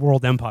 preeminent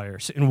world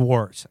empires in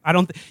wars.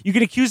 You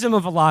can accuse them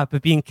of a lot,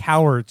 but being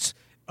cowards,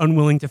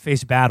 unwilling to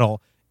face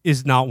battle,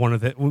 is not one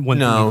thing you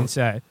can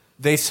say.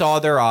 They saw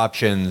their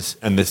options,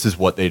 and this is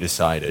what they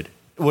decided.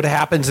 What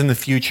happens in the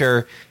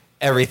future,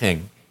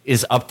 everything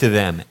is up to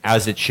them,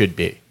 as it should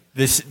be.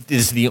 This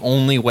is the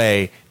only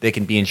way they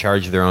can be in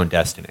charge of their own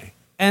destiny.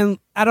 And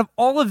out of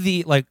all of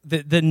the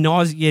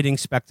nauseating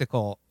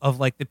spectacle of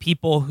like the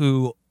people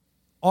who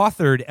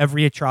authored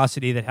every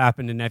atrocity that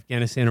happened in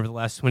Afghanistan over the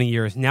last 20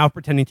 years, now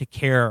pretending to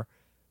care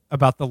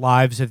about the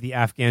lives of the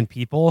Afghan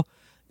people,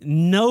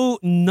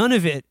 none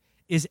of it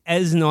is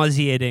as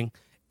nauseating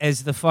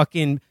as the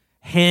fucking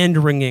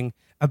hand-wringing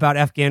about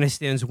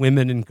Afghanistan's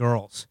women and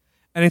girls.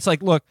 And it's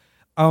like, look,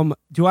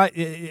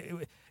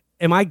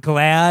 am I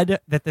glad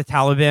that the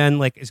Taliban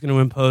like is going to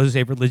impose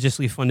a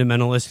religiously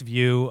fundamentalist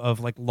view of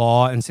like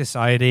law and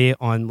society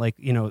on like,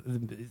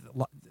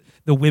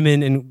 the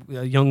women and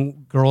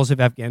young girls of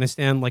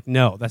Afghanistan? Like,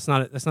 no, that's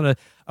not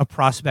a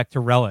prospect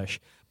to relish.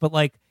 But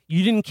like,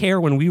 you didn't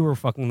care when we were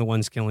fucking the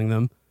ones killing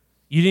them.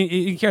 You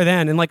didn't care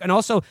then. And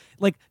also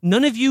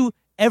none of you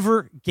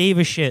ever gave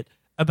a shit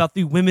about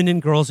the women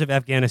and girls of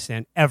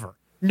Afghanistan ever.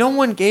 No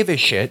one gave a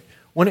shit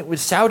when it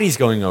was Saudis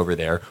going over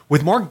there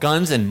with more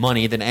guns and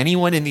money than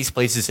anyone in these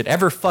places had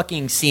ever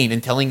fucking seen,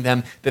 and telling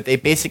them that they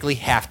basically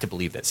have to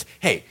believe this.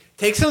 Hey,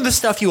 take some of the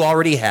stuff you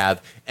already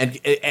have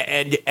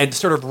and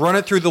sort of run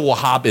it through the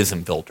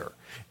Wahhabism filter.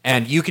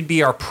 And you could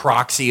be our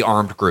proxy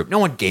armed group. No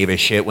one gave a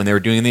shit when they were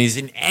doing these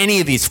in any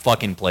of these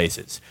fucking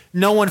places.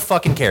 No one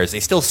fucking cares.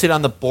 They still sit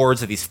on the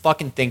boards of these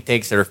fucking think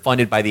tanks that are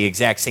funded by the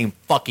exact same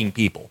fucking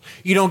people.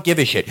 You don't give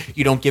a shit.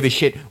 You don't give a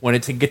shit when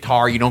it's in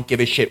Qatar. You don't give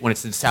a shit when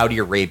it's in Saudi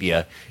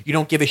Arabia. You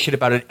don't give a shit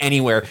about it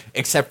anywhere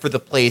except for the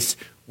place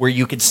where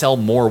you can sell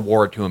more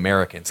war to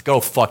Americans. Go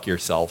fuck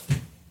yourself.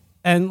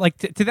 And like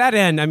to that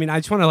end, I mean, I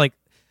just want to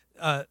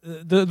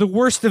the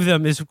worst of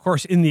them is, of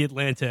course, in the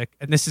Atlantic.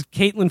 And this is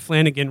Caitlin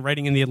Flanagan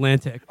writing in the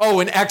Atlantic.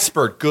 Oh, an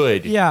expert.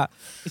 Good. Yeah.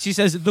 She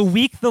says, the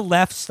week the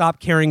left stopped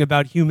caring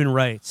about human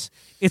rights.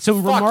 It's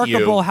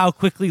remarkable how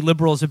quickly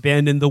liberals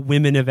abandoned the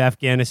women of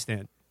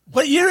Afghanistan.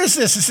 What year is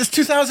this? Is this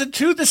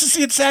 2002? This is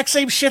the exact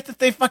same shit that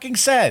they fucking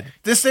said.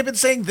 They've been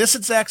saying this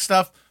exact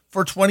stuff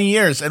for 20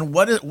 years. And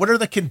what are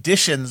the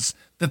conditions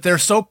that they're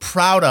so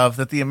proud of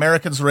that the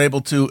Americans were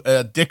able to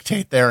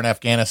dictate there in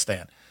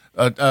Afghanistan?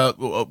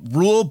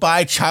 Rule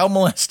by child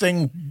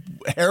molesting,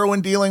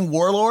 heroin dealing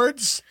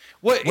warlords,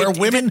 where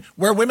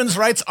women's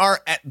rights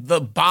are at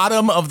the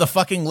bottom of the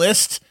fucking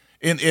list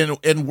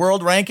in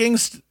world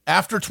rankings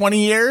after 20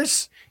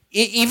 years.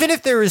 Even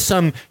if there is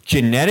some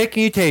genetic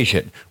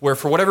mutation where,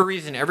 for whatever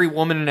reason, every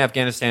woman in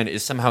Afghanistan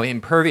is somehow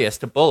impervious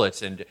to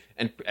bullets and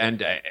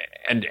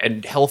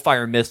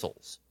Hellfire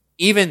missiles,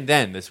 even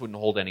then, this wouldn't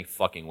hold any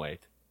fucking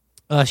weight.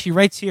 She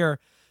writes here,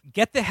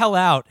 "Get the hell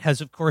out"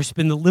 has, of course,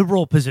 been the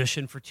liberal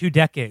position for 2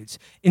 decades,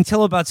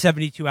 until about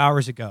 72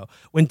 hours ago,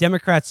 when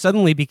Democrats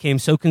suddenly became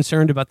so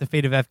concerned about the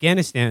fate of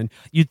Afghanistan,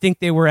 you'd think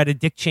they were at a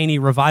Dick Cheney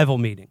revival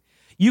meeting.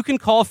 You can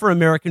call for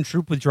American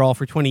troop withdrawal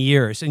for 20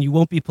 years, and you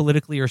won't be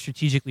politically or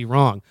strategically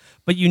wrong.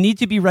 But you need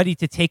to be ready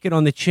to take it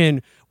on the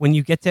chin when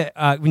you get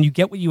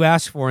what you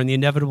ask for, and the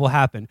inevitable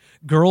happen: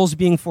 girls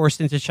being forced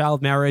into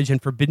child marriage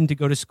and forbidden to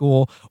go to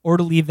school or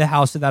to leave the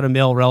house without a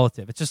male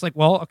relative. It's just like,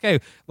 well,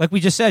 okay, like we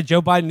just said,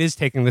 Joe Biden is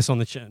taking this on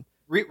the chin.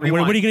 What are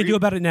you going to do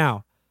about it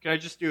now? Can I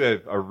just do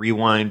a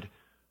rewind?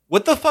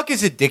 What the fuck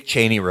is a Dick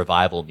Cheney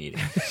revival meeting?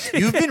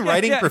 You've been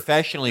writing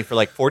professionally for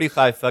like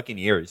 45 fucking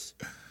years.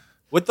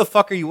 What the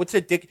fuck are you? What's a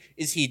Dick?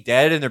 Is he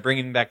dead and they're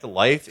bringing him back to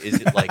life? Is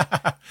it like?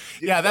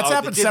 Yeah, that's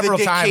happened several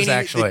times,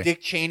 actually. The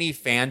Dick Cheney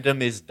fandom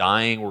is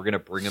dying. We're going to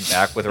bring him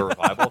back with a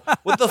revival.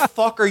 What the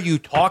fuck are you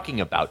talking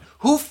about?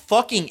 Who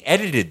fucking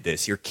edited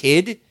this? Your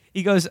kid?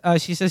 He goes,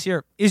 she says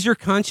here, "Is your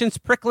conscience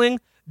prickling?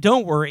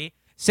 Don't worry.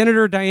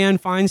 Senator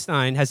Dianne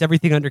Feinstein has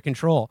everything under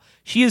control.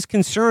 She is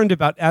concerned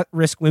about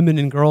at-risk women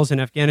and girls in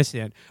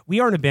Afghanistan. We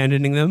aren't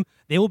abandoning them.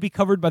 They will be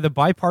covered by the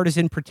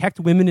bipartisan Protect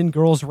Women and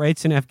Girls'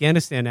 Rights in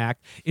Afghanistan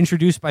Act,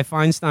 introduced by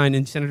Feinstein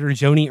and Senator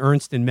Joni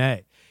Ernst in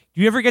May. Do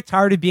you ever get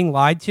tired of being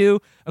lied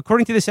to?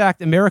 According to this act,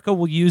 America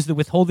will use the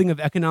withholding of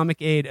economic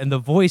aid and the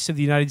voice of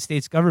the United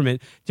States government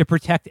to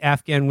protect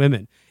Afghan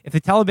women. If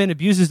the Taliban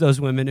abuses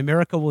those women,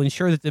 America will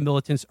ensure that the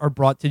militants are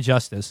brought to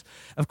justice."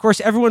 Of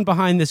course, everyone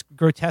behind this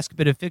grotesque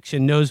bit of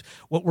fiction knows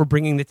what we're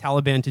bringing the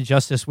Taliban to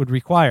justice would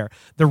require: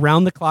 the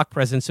round-the-clock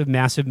presence of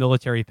massive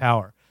military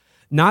power.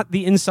 Not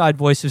the inside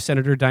voice of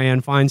Senator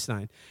Dianne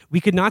Feinstein. We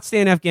could not stay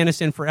in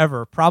Afghanistan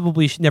forever,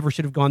 probably never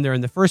should have gone there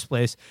in the first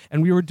place,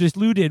 and we were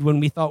deluded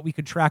when we thought we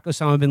could track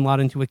Osama bin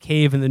Laden to a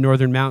cave in the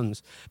northern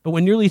mountains. But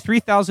when nearly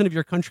 3,000 of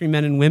your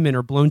countrymen and women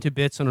are blown to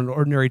bits on an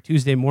ordinary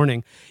Tuesday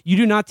morning, you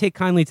do not take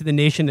kindly to the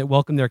nation that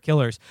welcomed their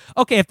killers.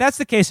 Okay, if that's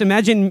the case,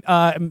 imagine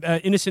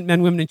innocent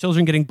men, women, and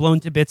children getting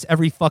blown to bits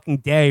every fucking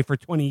day for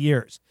 20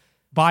 years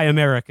by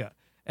America.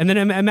 And then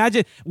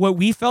imagine what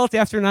we felt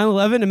after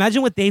 9/11.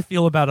 Imagine what they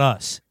feel about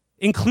us.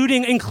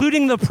 Including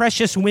the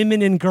precious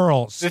women and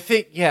girls. The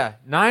thing,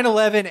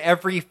 9/11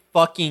 every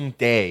fucking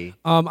day.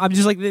 I'm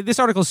just like, this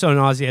article is so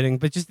nauseating,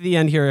 but just at the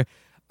end here,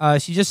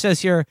 she just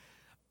says here,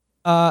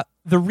 the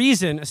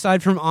reason,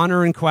 aside from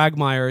honor and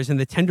quagmires and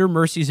the tender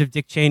mercies of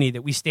Dick Cheney,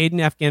 that we stayed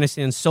in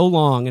Afghanistan so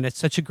long and at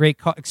such a great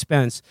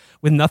expense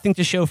with nothing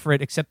to show for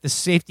it except the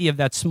safety of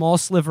that small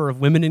sliver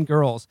of women and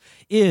girls,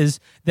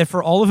 is that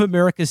for all of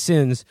America's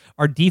sins,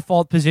 our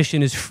default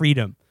position is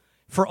freedom.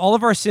 For all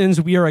of our sins,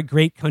 we are a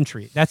great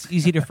country. That's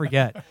easy to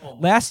forget.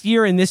 Last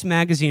year in this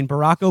magazine,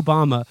 Barack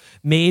Obama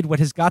made what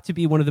has got to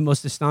be one of the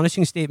most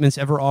astonishing statements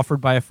ever offered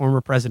by a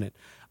former president.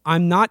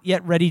 "I'm not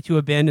yet ready to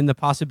abandon the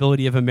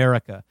possibility of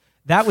America."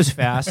 That was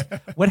fast.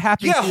 What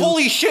happened? Yeah,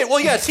 holy shit.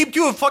 Well, yeah, it seemed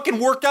to have fucking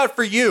worked out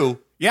for you.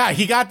 Yeah,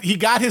 he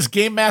got his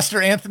Game Master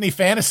Anthony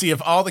fantasy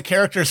of all the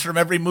characters from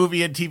every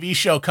movie and TV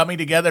show coming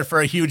together for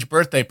a huge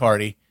birthday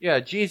party. Yeah,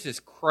 Jesus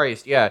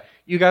Christ. Yeah,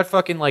 you got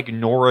fucking like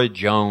Nora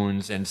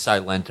Jones and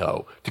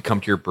Silento to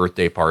come to your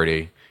birthday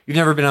party. You've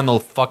never been on the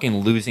fucking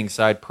losing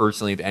side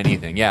personally of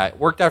anything. Yeah, it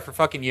worked out for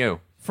fucking you.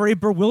 For a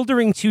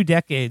bewildering 2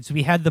 decades,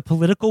 we had the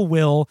political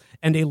will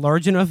and a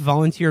large enough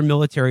volunteer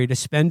military to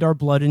spend our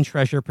blood and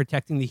treasure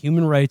protecting the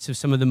human rights of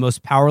some of the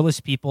most powerless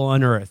people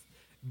on earth,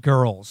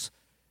 girls.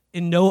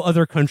 In no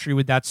other country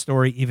would that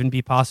story even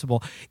be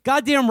possible.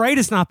 Goddamn right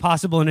it's not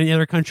possible in any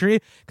other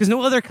country, because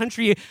no other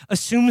country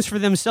assumes for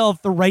themselves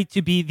the right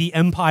to be the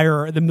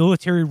empire or the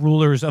military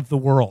rulers of the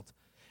world.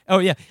 Oh,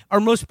 yeah. Our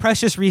most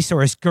precious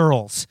resource,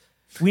 girls.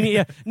 We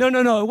need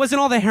no. It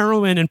wasn't all the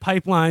heroin and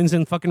pipelines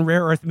and fucking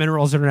rare earth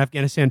minerals that are in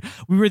Afghanistan.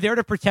 We were there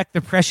to protect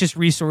the precious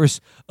resource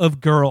of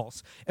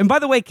girls. And by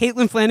the way,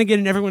 Caitlin Flanagan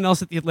and everyone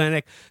else at The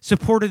Atlantic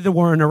supported the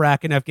war in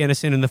Iraq and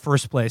Afghanistan in the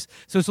first place.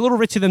 So it's a little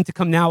rich of them to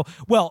come now.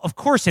 Well, of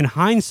course, in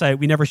hindsight,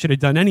 we never should have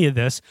done any of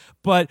this.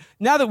 But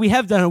now that we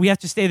have done it, we have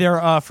to stay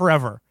there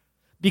forever,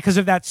 because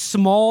of that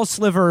small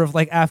sliver of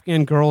like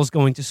Afghan girls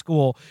going to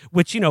school,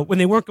 which, you know, when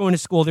they weren't going to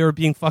school, they were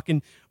being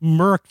fucking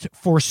murked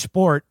for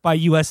sport by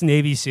U.S.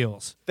 Navy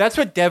SEALs. That's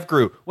what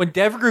DevGru. When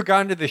DevGru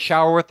got into the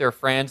shower with their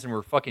friends and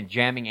were fucking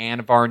jamming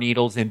Anavar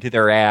needles into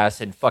their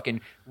ass and fucking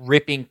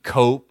ripping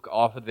coke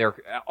off of their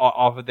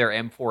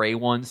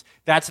M4A1s,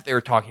 that's what they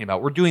were talking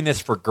about. We're doing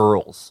this for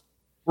girls.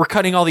 We're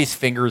cutting all these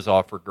fingers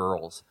off for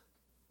girls.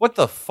 What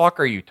the fuck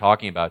are you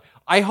talking about?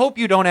 I hope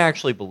you don't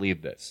actually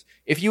believe this.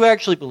 If you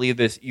actually believe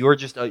this, you're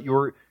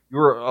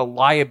You're a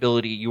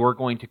liability. You are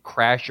going to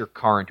crash your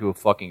car into a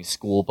fucking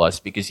school bus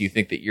because you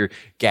think that your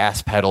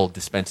gas pedal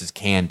dispenses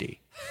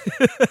candy.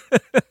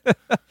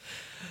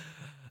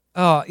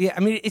 Oh, yeah. I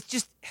mean,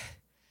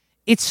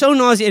 it's so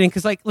nauseating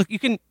because, like, look,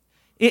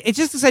 it's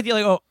just this idea,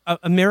 like,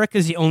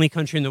 America's the only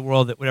country in the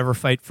world that would ever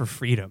fight for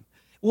freedom.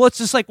 Well, it's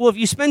just like, well, if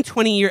you spend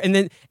 20 years and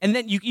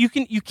then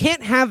you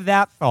can't have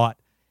that thought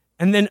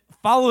and then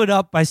follow it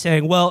up by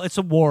saying, well, it's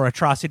a war,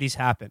 atrocities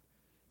happen.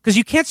 Because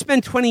you can't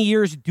spend 20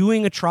 years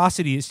doing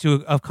atrocities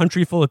to a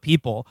country full of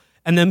people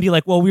and then be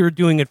like, well, we were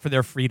doing it for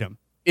their freedom.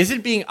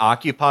 Isn't being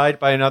occupied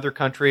by another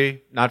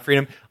country not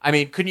freedom? I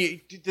mean,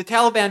 the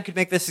Taliban could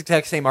make this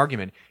exact same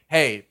argument.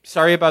 Hey,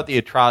 sorry about the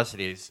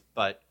atrocities,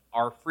 but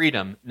our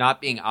freedom not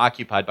being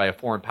occupied by a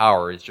foreign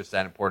power is just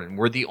that important.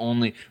 We're the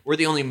only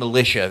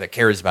militia that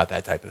cares about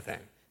that type of thing.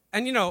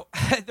 And,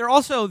 they're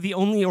also the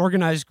only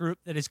organized group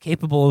that is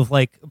capable of,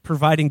 like,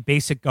 providing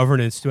basic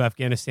governance to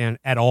Afghanistan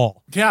at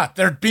all. Yeah,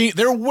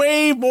 they're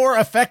way more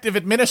effective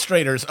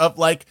administrators of,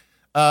 like,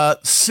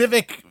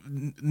 civic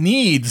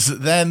needs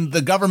than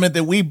the government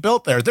that we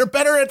built there. They're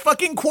better at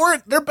fucking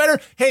They're better.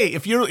 Hey,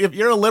 if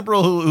you're a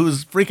liberal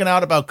who's freaking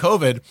out about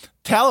COVID,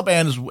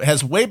 Taliban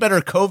has way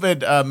better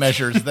COVID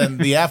measures than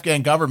the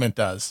Afghan government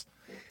does.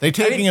 They're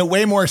taking it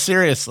way more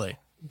seriously.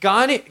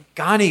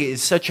 Ghani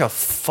is such a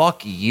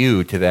fuck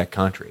you to that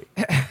country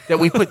that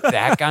we put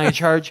that guy in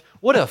charge.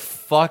 What a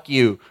fuck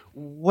you.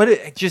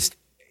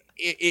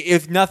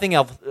 If nothing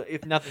else,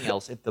 if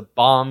the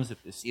bombs,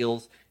 if the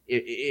SEALs,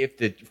 if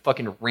the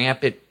fucking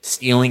rampant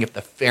stealing, if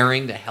the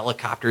ferrying the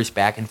helicopters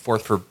back and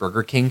forth for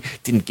Burger King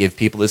didn't give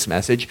people this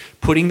message,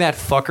 putting that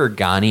fucker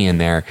Ghani in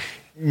there,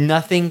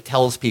 nothing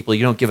tells people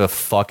you don't give a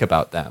fuck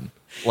about them.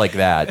 Like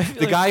that,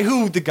 the guy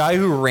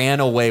who ran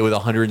away with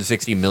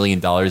 $160 million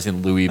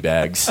in Louis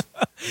bags.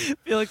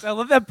 Felix, I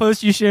love that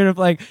post you shared of,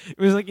 like, it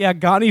was like, yeah,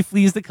 Ghani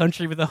flees the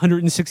country with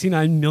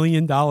 $169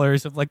 million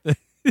of, like, the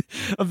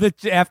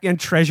Afghan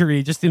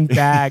treasury just in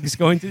bags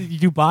going to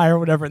Dubai or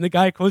whatever, and the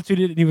guy quoted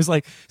it and he was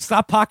like,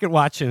 "Stop pocket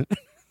watching."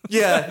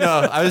 Yeah,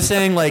 no, I was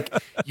saying, like,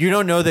 you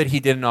don't know that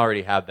he didn't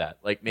already have that.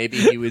 Like, maybe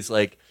he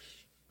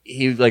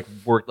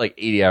worked like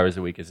 80 hours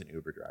a week as an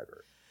Uber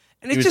driver,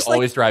 and he was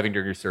always driving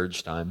during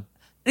surge time.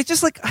 It's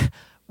just like,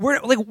 where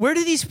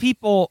do these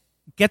people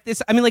get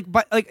this? I mean, like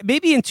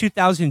maybe in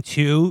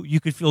 2002 you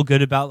could feel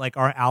good about, like,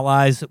 our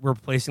allies that we're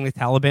replacing the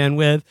Taliban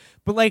with,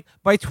 but, like,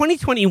 by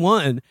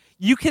 2021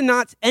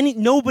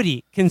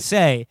 nobody can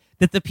say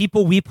that the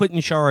people we put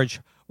in charge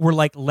were,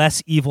 like,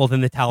 less evil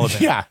than the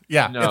Taliban.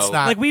 Yeah, no. It's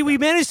not. Like, we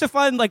managed to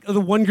find, like, the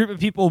one group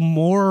of people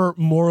more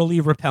morally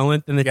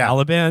repellent than the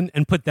Taliban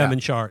and put them in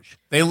charge.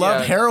 They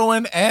love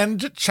heroin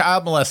and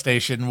child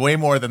molestation way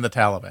more than the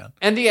Taliban.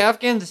 And the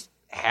Afghans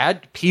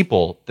had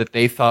people that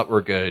they thought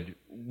were good.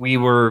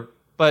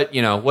 But,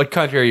 what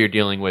country are you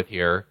dealing with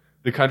here?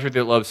 The country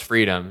that loves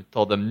freedom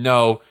told them,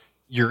 no,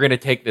 you're going to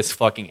take this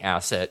fucking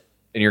asset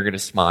and you're going to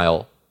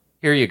smile.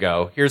 Here you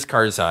go. Here's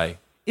Karzai.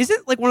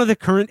 Isn't, like, one of the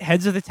current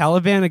heads of the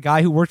Taliban a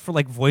guy who worked for,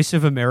 like, Voice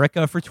of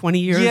America for 20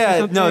 years?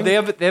 Yeah, no, they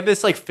have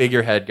this, like,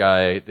 figurehead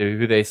guy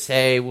who they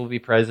say will be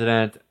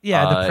president.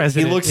 Yeah, the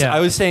president. He looks. Yeah.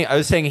 I was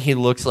saying he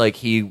looks like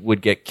he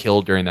would get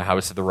killed during the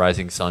House of the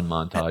Rising Sun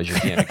montage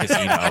at the end of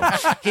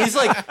Casino. He's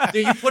like,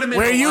 you put him in.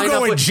 Where are you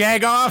going,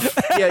 Jagoff?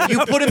 Yeah,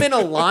 you put him in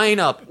a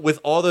lineup with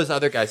all those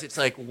other guys. It's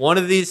like one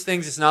of these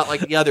things is not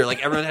like the other.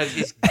 Like, everyone has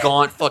these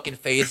gaunt fucking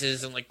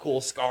faces and, like,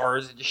 cool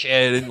scars and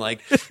shit, and,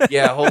 like,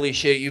 yeah, holy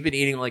shit, you've been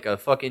eating, like, a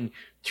fucking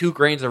 2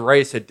 grains of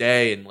rice a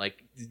day and,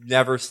 like,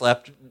 never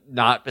slept,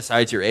 not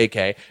besides your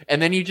AK.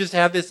 And then you just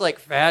have this, like,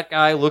 fat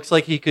guy, looks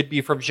like he could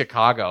be from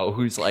Chicago,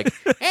 who's like,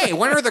 hey,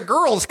 when are the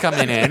girls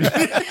coming in?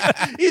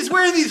 He's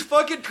wearing these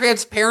fucking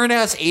transparent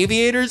ass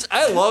aviators.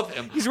 I love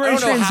him. He's wearing I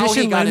don't know how he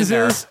transition got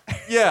lenses. in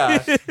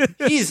there.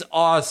 Yeah. He's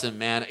awesome,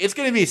 man. It's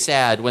gonna be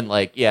sad when,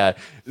 like,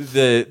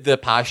 the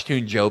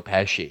Pashtun Joe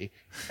Pesci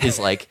is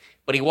like,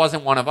 but he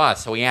wasn't one of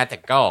us, so he had to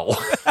go.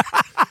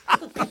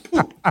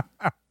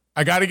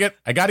 I gotta get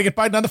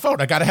Biden on the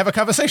phone. I gotta have a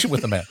conversation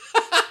with the man.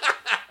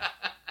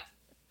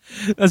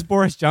 That's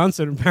Boris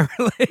Johnson,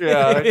 apparently.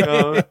 Yeah, I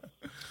know.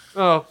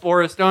 Oh,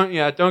 Boris, don't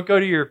go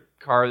to your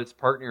car that's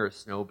parked near a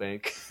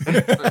snowbank.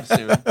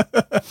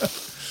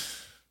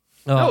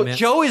 No, man.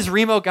 Joe is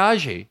Remo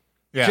Gaji.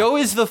 Yeah. Joe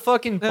is the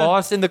fucking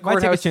boss in the Why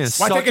take a courthouse. chance?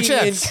 Why take a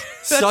chance?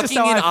 Sucking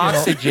how in I feel.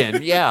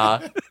 oxygen.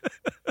 Yeah,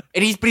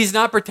 and he's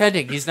not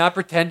pretending. He's not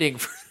pretending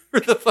for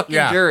the fucking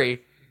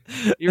jury.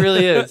 He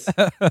really is.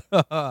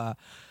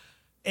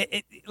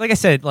 Like I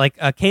said, like,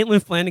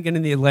 Caitlin Flanagan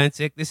in The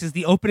Atlantic, this is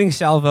the opening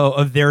salvo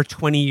of their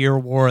 20-year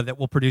war that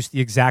will produce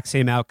the exact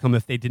same outcome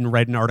if they didn't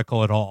write an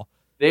article at all.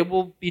 They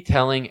will be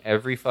telling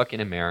every fucking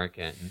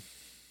American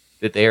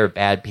that they are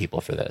bad people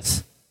for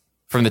this.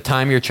 From the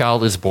time your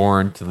child is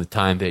born to the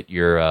time that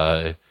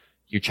your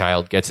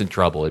child gets in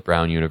trouble at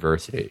Brown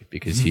University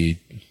because he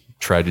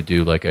tried to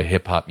do, like, a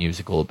hip-hop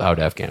musical about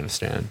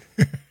Afghanistan.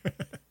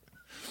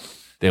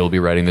 They will be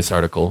writing this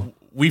article.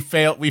 We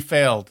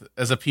failed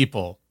as a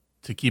people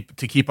to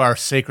keep our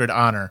sacred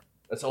honor.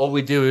 That's all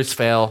we do is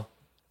fail.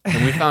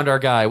 And we found our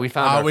guy. We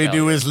found All we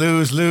do is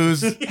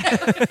lose.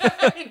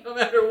 no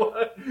matter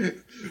what.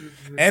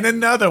 And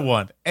another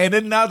one.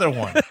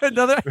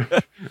 Another.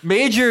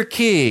 Major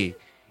key.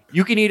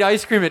 You can eat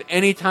ice cream at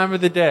any time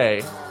of the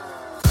day.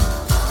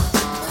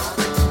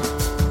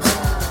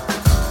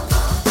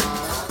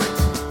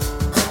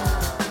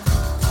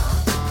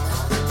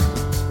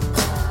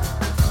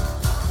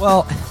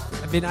 Well,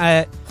 I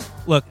mean,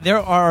 look, there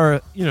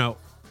are,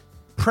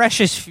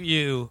 precious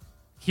few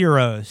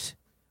heroes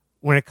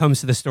when it comes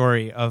to the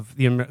story of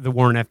the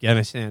war in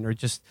Afghanistan,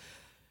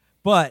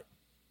 but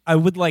I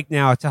would like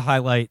now to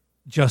highlight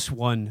just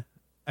one,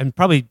 and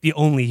probably the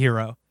only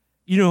hero.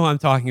 You know who I'm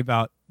talking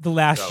about? The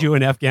last Jew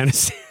in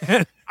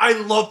Afghanistan. I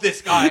love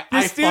this guy.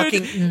 This dude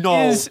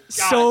is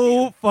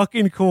so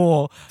fucking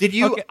cool. Did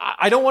you? Okay.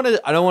 I don't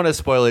want to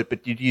spoil it,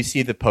 but did you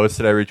see the post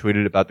that I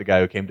retweeted about the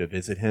guy who came to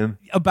visit him?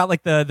 About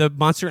like the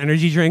Monster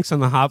Energy drinks on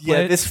the hot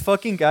plate? Yeah, this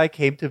fucking guy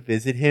came to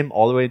visit him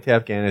all the way to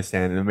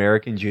Afghanistan, an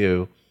American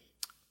Jew,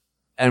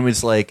 and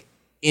was like,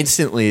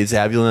 instantly,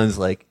 Zabulon's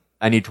like,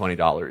 I need $20.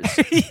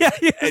 yeah,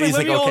 and he's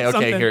like,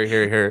 okay,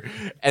 here.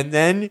 And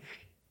then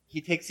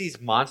he takes these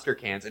monster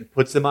cans and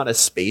puts them on a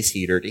space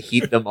heater to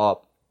heat them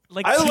up.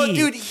 Like tea.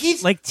 Dude,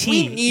 he's like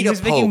tea. He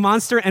was making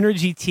Monster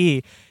Energy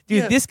tea.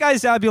 Dude, This guy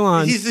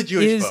Zabulon, he's the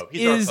Jewish Pope.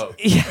 He's our Pope.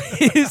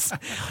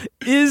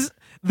 is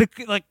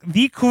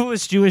the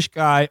coolest Jewish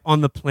guy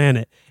on the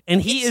planet.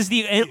 And he is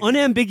the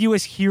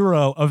unambiguous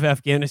hero of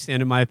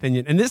Afghanistan, in my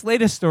opinion. And this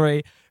latest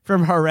story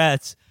from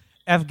Haaretz,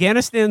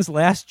 Afghanistan's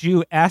last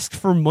Jew asked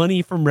for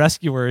money from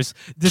rescuers,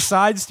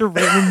 decides to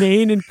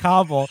remain in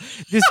Kabul.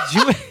 This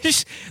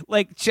Jewish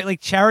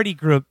charity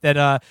group that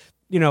I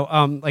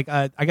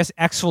guess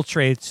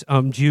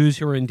exfiltrates Jews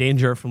who are in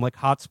danger from like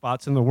hot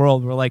spots in the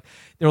world. They're like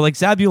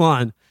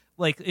Zabulon,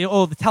 the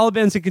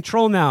Taliban's in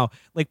control now.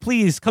 Like,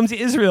 please come to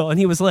Israel. And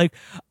he was like,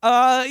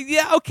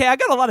 yeah, okay, I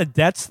got a lot of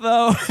debts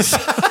though. So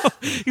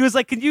he was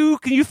like, can you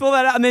fill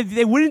that out? And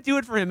they wouldn't do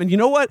it for him. And you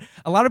know what?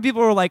 A lot of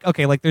people were like,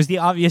 okay, like there's the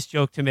obvious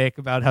joke to make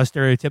about how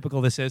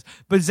stereotypical this is,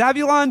 but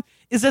Zabulon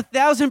is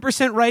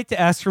 1,000% right to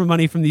ask for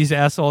money from these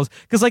assholes,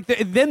 because like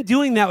them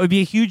doing that would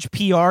be a huge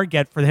PR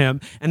get for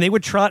him, and they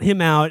would trot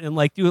him out and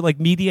like do like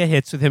media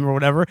hits with him or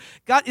whatever.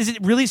 God, is it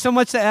really so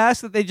much to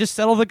ask that they just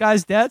settle the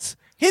guy's debts?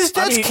 His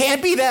debts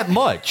can't be that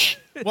much.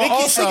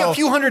 Well, it's like a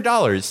few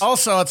 $100s.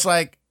 Also, it's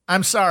like,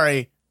 I'm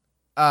sorry,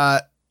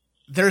 it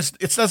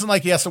doesn't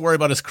like he has to worry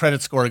about his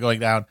credit score going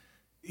down.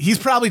 He's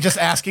probably just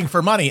asking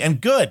for money,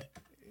 and good.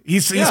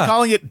 He's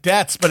calling it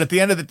debts, but at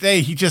the end of the day,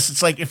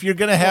 it's like, if you're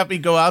gonna have me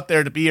go out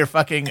there to be your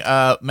fucking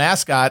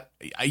mascot,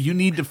 you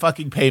need to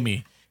fucking pay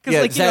me.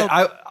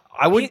 Yeah,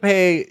 I would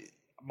pay.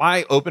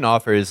 My open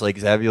offer is like,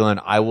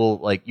 Zabulon, I will,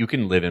 like, you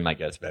can live in my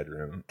guest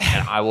bedroom,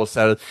 and I will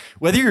settle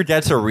whether your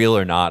debts are real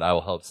or not. I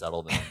will help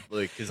settle them,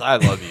 because I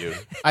love you.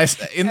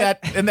 In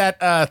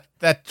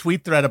that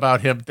tweet thread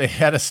about him, they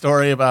had a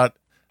story about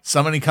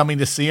somebody coming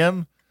to see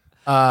him,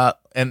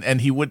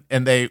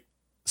 somebody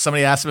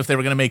asked him if they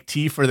were going to make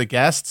tea for the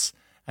guests,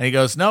 and he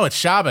goes, "No, it's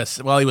Shabbos."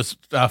 While he was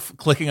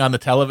clicking on the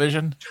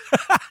television.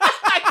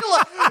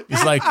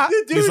 He's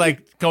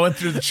like going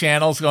through the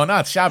channels going,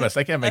 it's Shabbos,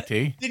 I can't make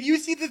tea. Did you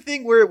see the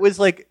thing where it was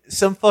like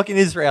some fucking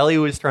Israeli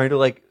was trying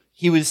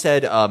to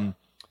said, well,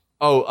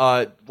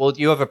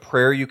 do you have a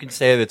prayer you can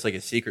say that's like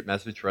a secret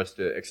message for us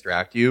to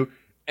extract you?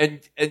 And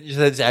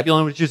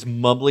Zabulon was just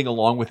mumbling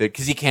along with it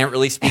because he can't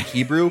really speak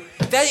Hebrew.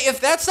 If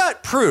that's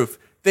not proof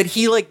that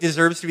he like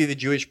deserves to be the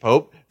Jewish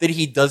Pope, that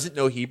he doesn't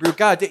know Hebrew,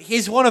 God,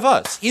 he's one of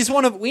us.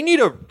 We need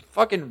a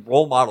fucking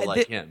role model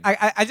like him.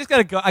 I just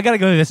gotta go. I gotta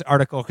go to this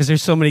article because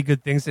there's so many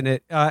good things in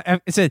it.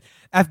 It said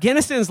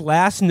Afghanistan's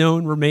last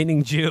known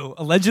remaining Jew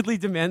allegedly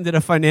demanded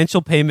a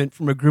financial payment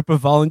from a group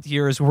of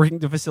volunteers working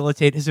to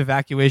facilitate his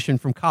evacuation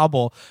from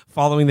Kabul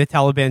following the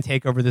Taliban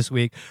takeover this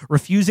week,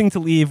 refusing to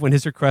leave when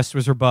his request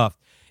was rebuffed.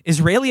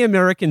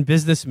 Israeli-American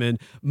businessman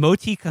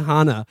Moti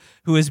Kahana,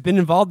 who has been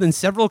involved in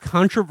several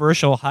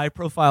controversial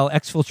high-profile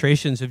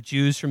exfiltrations of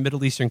Jews from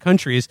Middle Eastern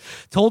countries,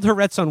 told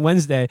Haaretz on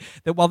Wednesday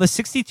that while the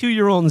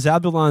 62-year-old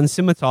Zabulon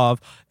Simatov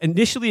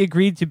initially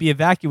agreed to be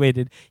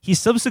evacuated, he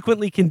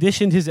subsequently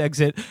conditioned his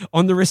exit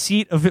on the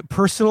receipt of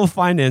personal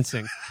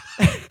financing.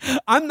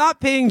 I'm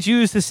not paying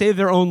Jews to save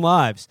their own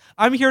lives.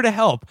 I'm here to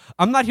help.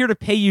 I'm not here to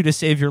pay you to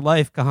save your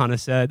life, Kahana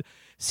said.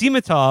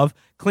 Simatov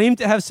claimed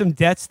to have some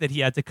debts that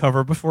he had to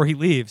cover before he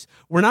leaves.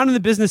 We're not in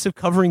the business of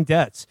covering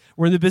debts.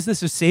 We're in the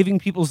business of saving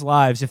people's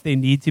lives if they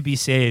need to be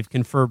saved,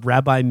 confirmed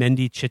Rabbi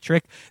Mendy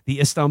Chitrik, the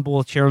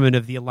Istanbul chairman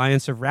of the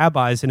Alliance of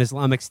Rabbis in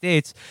Islamic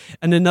States,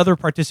 and another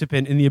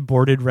participant in the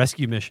aborted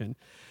rescue mission.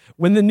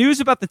 When the news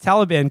about the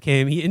Taliban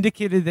came, he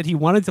indicated that he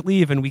wanted to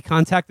leave, and we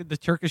contacted the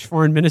Turkish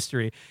Foreign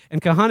Ministry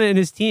and Kahana and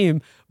his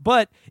team.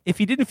 But if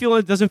he doesn't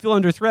feel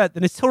under threat,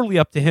 then it's totally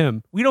up to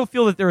him. We don't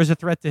feel that there is a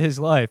threat to his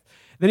life.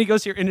 Then he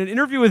goes here, in an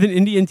interview with an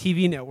Indian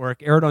TV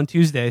network aired on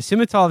Tuesday,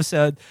 Simatov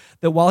said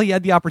that while he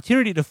had the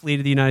opportunity to flee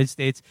to the United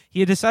States, he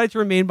had decided to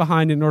remain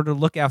behind in order to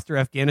look after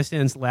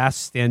Afghanistan's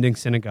last standing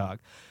synagogue.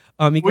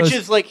 He Which goes,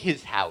 is like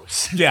his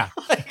house. Yeah.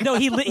 no,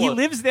 he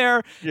lives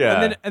there.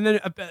 Yeah. And then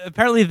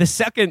apparently the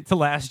second to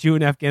last Jew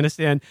in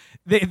Afghanistan,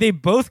 they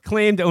both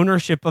claimed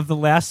ownership of the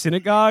last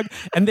synagogue,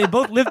 and they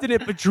both lived in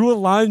it, but drew a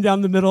line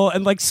down the middle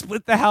and like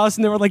split the house.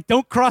 And they were like,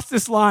 "Don't cross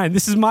this line.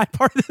 This is my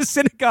part of the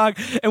synagogue,"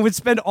 and would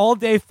spend all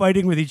day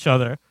fighting with each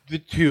other. The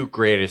two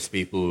greatest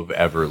people who've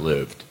ever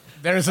lived.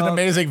 There's an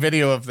amazing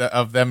video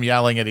of them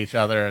yelling at each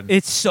other. And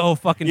It's so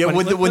fucking Yeah,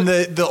 funny. when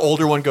the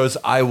older one goes,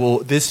 I will.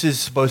 This is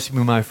supposed to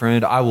be my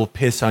friend. I will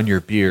piss on your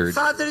beard.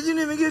 صدرجی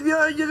نمیگه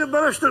بیا یه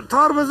براش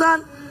تار بزن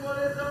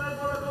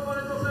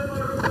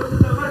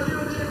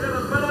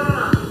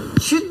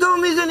چی دو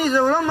میزنی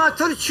زورا من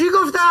تو رو چی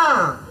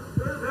گفتم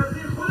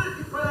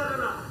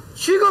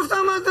چی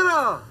گفتم من تو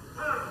رو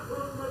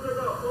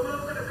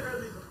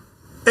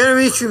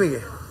اینو چی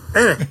میگه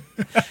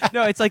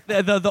No, it's like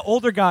the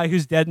older guy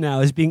who's dead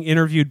now is being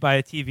interviewed by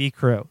a TV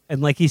crew,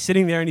 and like he's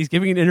sitting there and he's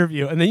giving an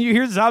interview, and then you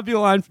hear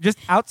Zabulon just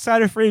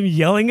outside of frame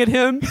yelling at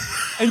him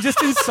and just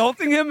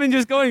insulting him and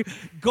just going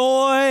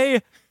goy.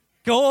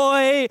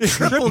 Goy,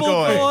 triple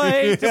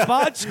goy,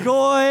 debauch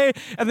goy,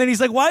 and then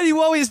he's like, "Why do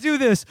you always do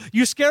this?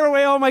 You scare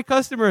away all my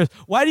customers.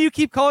 Why do you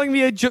keep calling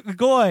me a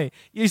goy?"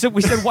 We said,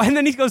 "Why?" And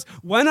then he goes,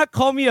 "Why not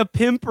call me a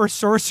pimp or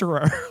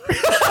sorcerer?"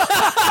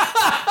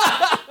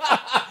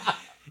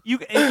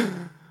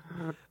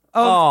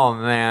 Oh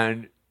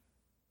man,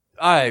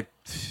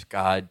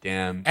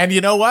 goddamn. And you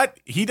know what?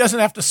 He doesn't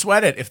have to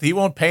sweat it. If he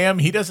won't pay him,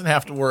 he doesn't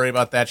have to worry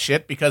about that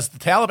shit because the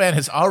Taliban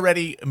has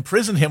already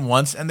imprisoned him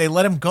once and they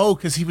let him go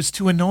because he was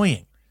too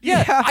annoying.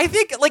 Yeah, I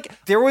think like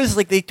there was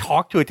like they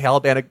talked to a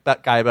Taliban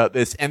guy about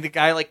this, and the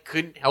guy like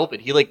couldn't help it.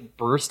 He like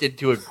burst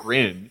into a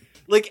grin.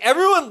 Like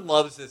everyone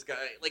loves this guy.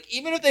 Like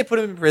even if they put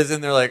him in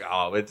prison, they're like,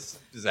 "Oh, it's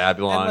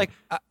Zabulon." And like,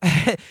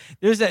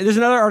 there's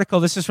another article.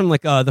 This is from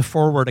like the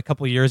Forward a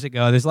couple years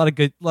ago. There's a lot of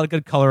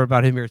good color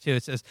about him here too.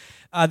 It says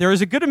there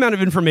is a good amount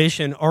of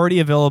information already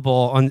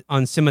available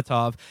on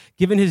Simatov,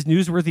 given his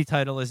newsworthy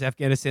title as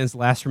Afghanistan's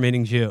last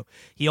remaining Jew.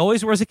 He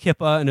always wears a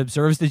kippah and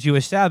observes the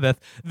Jewish Sabbath,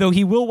 though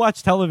he will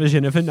watch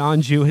television if a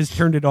non-Jew has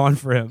turned it on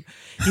for him.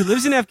 He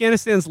lives in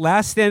Afghanistan's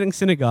last standing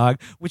synagogue,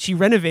 which he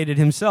renovated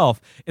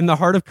himself in the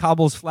heart of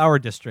Kabul's Flower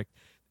District.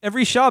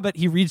 Every Shabbat,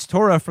 he reads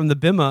Torah from the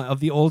bima of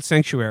the old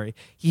sanctuary.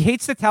 He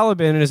hates the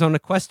Taliban and is on a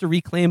quest to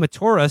reclaim a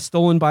Torah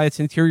stolen by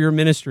its interior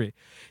ministry.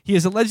 He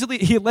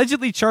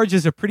allegedly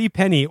charges a pretty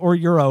penny or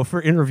euro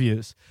for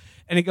interviews.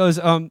 And it goes,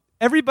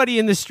 everybody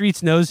in the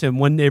streets knows him,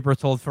 one neighbor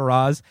told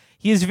Faraz.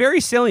 He is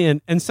very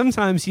salient, and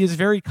sometimes he is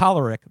very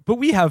choleric, but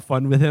we have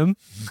fun with him.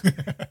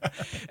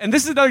 And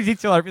this is another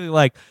detail I really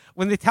like.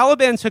 When the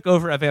Taliban took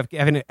over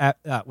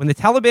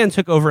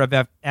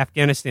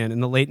Afghanistan in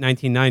the late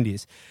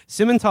 1990s,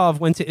 Simantov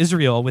went to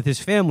Israel with his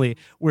family,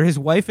 where his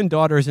wife and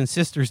daughters and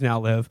sisters now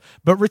live,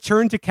 but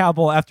returned to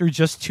Kabul after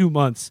just 2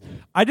 months.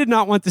 "I did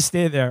not want to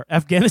stay there.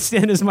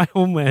 Afghanistan is my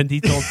homeland," he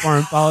told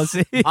Foreign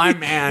Policy. My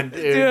man,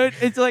 Dude,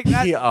 it's like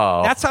that,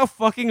 that's how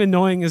fucking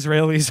annoying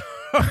Israelis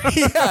are.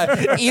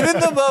 Yeah, even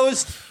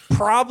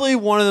probably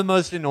one of the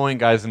most annoying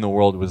guys in the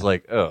world was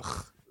like,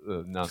 ugh.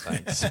 No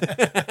thanks.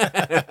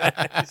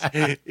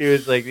 He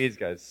was like, these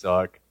guys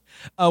suck.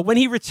 When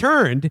he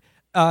returned,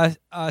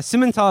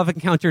 Simantov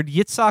encountered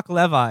Yitzhak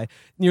Levi,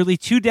 nearly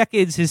 2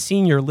 decades his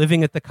senior,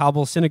 living at the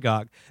Kabul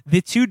synagogue.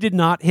 The two did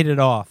not hit it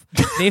off.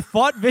 They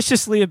fought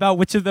viciously about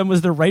which of them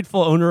was the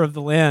rightful owner of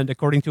the land,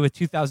 according to a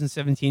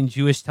 2017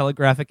 Jewish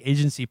Telegraphic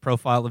Agency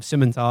profile of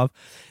Simantov.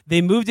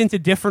 They moved into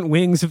different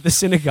wings of the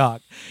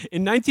synagogue.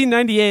 In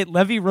 1998,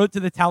 Levy wrote to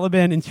the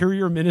Taliban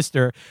interior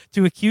minister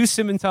to accuse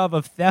Simantov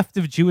of theft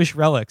of Jewish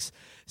relics.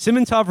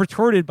 Simantov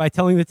retorted by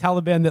telling the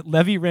Taliban that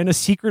Levy ran a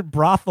secret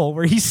brothel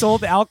where he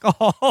sold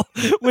alcohol,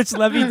 which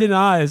Levy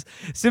denies.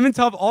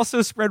 Simantov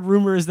also spread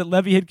rumors that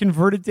Levy had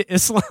converted to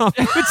Islam,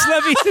 which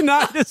Levy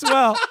denied as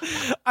well.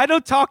 "I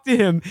don't talk to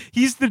him.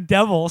 He's the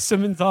devil,"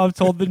 Simantov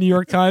told the New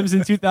York Times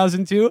in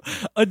 2002.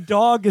 "A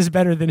dog is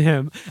better than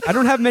him. I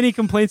don't have many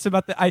complaints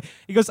about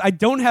he goes, "I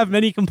don't have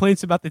many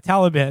complaints about the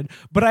Taliban,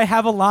 but I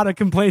have a lot of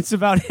complaints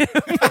about him."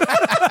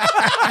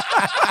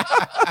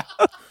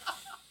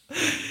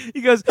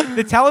 He goes,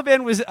 the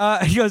Taliban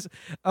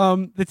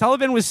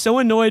was so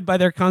annoyed by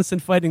their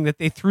constant fighting that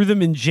they threw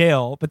them in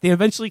jail, but they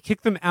eventually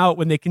kicked them out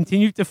when they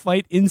continued to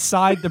fight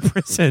inside the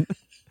prison.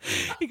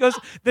 He goes,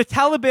 "The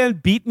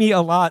Taliban beat me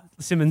a lot,"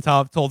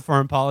 Simantov told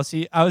Foreign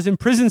Policy. "I was in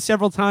prison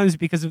several times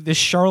because of this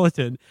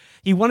charlatan.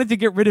 He wanted to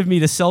get rid of me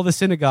to sell the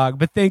synagogue,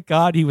 but thank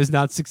God he was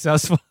not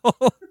successful."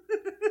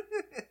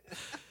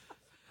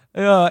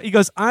 He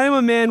goes, "I am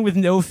a man with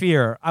no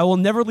fear. I will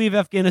never leave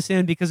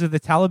Afghanistan because of the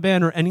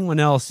Taliban or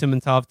anyone else,"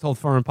 Simantov told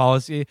Foreign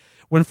Policy.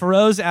 When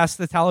Feroz asked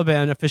the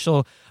Taliban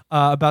official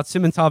about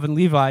Simantov and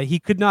Levi, he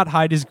could not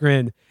hide his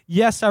grin.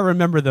 "Yes, I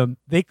remember them.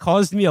 They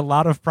caused me a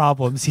lot of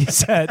problems," he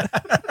said.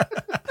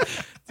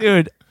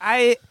 Dude,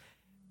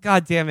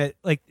 God damn it.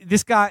 Like,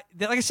 this guy,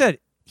 like I said,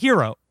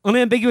 hero,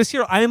 unambiguous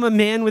hero. I am a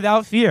man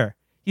without fear.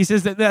 He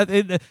says that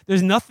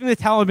there's nothing the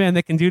Taliban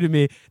that can do to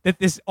me that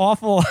this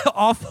awful,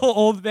 awful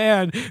old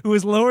man who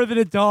is lower than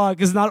a dog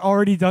has not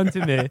already done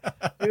to me.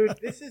 Dude,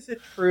 this is a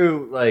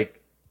true,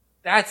 like,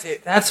 That's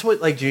it. That's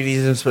what like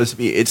Judaism is supposed to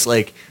be. It's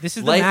like This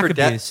is the life or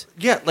Maccabees. death.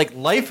 Yeah, like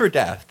life or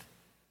death.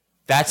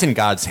 That's in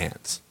God's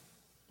hands.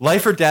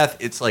 Life or death,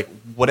 it's like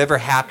whatever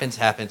happens,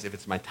 happens. If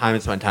it's my time,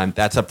 it's my time.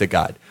 That's up to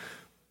God.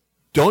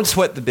 Don't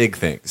sweat the big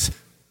things.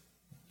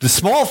 The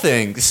small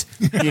things,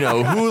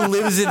 who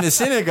lives in the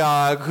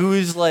synagogue,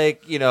 who's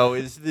like,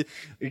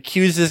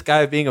 accuse this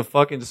guy of being a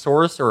fucking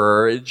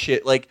sorcerer and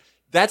shit. Like,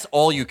 that's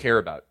all you care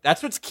about.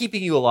 That's what's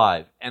keeping you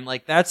alive. And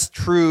like, that's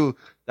true.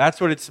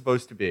 That's what it's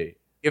supposed to be.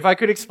 If I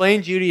could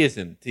explain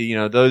Judaism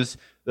to, those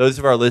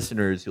of our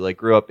listeners who like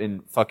grew up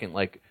in fucking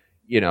like,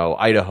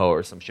 Idaho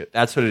or some shit,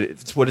 that's what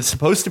it's what it's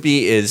supposed to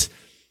be is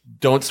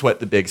don't sweat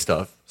the big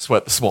stuff,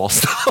 sweat the small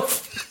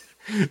stuff.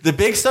 The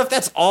big stuff,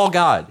 that's all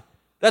God.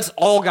 That's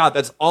all God.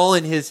 That's all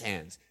in his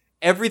hands.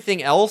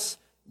 Everything else,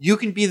 you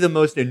can be the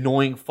most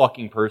annoying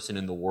fucking person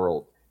in the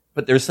world.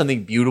 But there's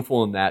something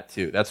beautiful in that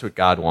too. That's what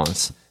God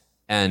wants.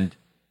 And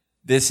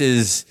this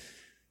is,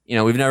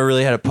 we've never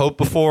really had a pope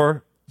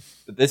before,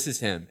 but this is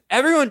him.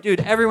 Everyone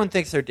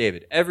thinks they're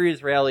David. Every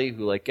Israeli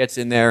who like gets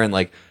in there and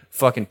like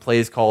fucking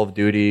plays Call of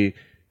Duty,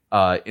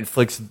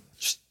 inflicts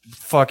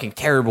fucking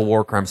terrible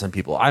war crimes on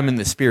people. I'm in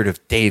the spirit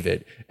of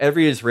David.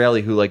 Every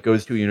Israeli who like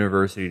goes to a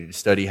university to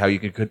study how you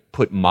could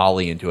put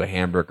Molly into a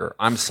hamburger.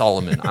 I'm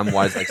Solomon. I'm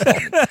wise like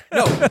Solomon.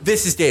 No,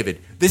 this is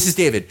David. This is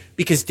David.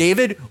 Because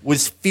David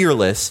was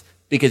fearless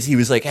because he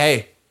was like,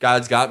 hey,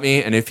 God's got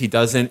me. And if he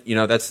doesn't,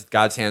 that's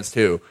God's hands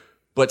too.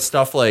 But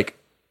stuff like,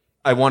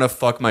 I want to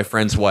fuck my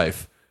friend's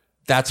wife.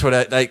 That's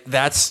what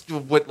that's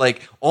what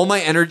like all my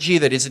energy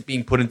that isn't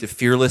being put into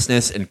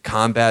fearlessness and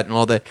combat and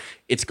all that.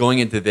 It's going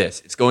into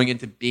this. It's going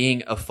into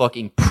being a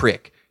fucking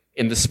prick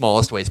in the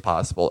smallest ways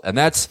possible. And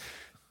that's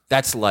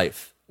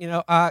life.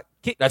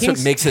 That's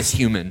what makes us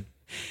human.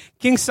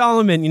 King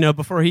Solomon,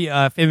 before he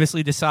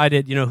famously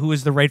decided, who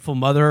was the rightful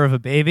mother of a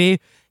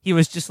baby, he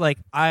was just like,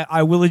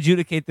 I will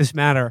adjudicate this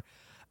matter.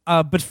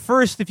 But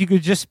first, if you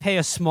could just pay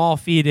a small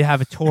fee to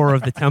have a tour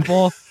of the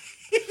temple.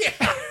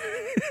 Yeah.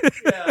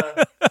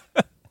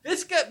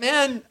 This guy,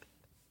 man,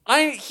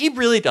 he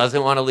really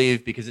doesn't want to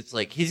leave because it's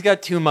like he's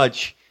got too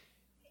much.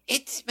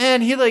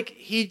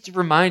 He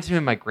reminds me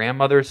of my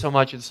grandmother so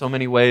much in so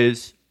many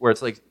ways. Where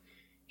it's like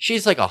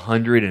she's like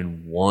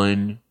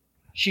 101.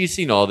 She's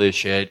seen all this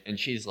shit, and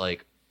she's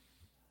like,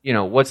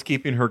 what's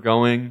keeping her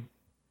going?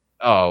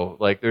 Oh,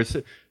 like there's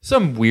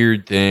some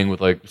weird thing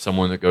with like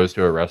someone that goes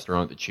to a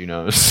restaurant that she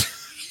knows.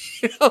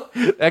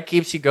 That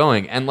keeps you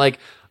going, and like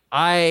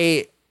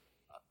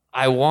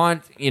I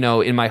want,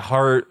 in my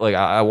heart, like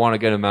I want to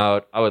get him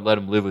out. I would let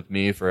him live with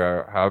me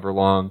for however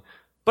long,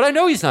 but I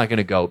know he's not going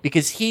to go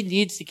because he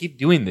needs to keep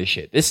doing this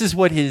shit. This is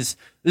what he's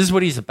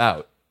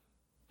about.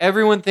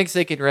 Everyone thinks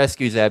they can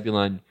rescue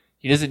Zebulon.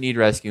 He doesn't need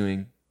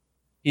rescuing.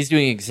 He's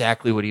doing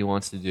exactly what he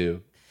wants to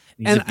do.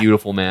 He's a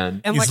beautiful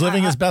man. And he's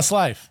living his best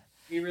life.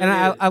 And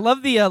I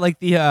love the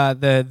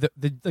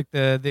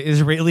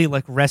Israeli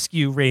like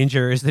rescue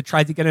rangers that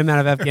tried to get him out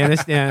of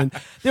Afghanistan.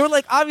 They were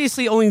like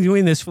obviously only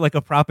doing this for like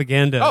a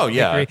propaganda. Oh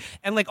yeah, victory.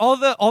 And like all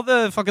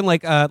the fucking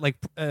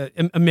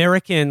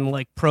American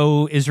like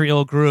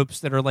pro-Israel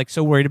groups that are like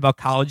so worried about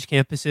college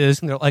campuses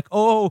and they're like,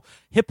 oh,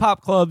 hip hop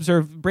clubs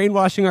are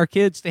brainwashing our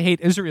kids to hate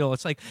Israel.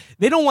 It's like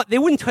they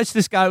wouldn't touch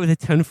this guy with a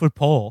 10-foot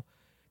pole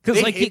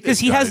because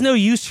he has no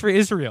use for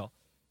Israel.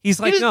 He's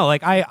like, no,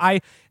 like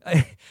I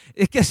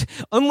guess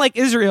unlike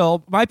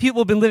Israel, my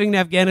people have been living in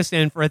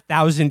Afghanistan for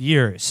 1,000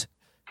 years.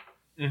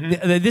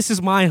 Mm-hmm. This is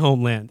my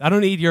homeland. I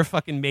don't need your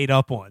fucking made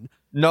up one.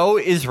 No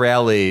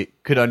Israeli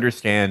could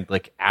understand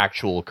like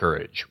actual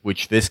courage,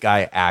 which this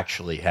guy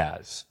actually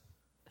has.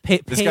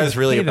 This guy's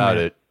really about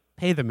it.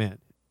 Pay the man.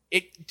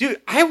 Dude,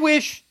 I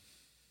wish.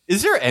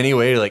 Is there any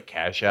way to like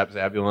cash app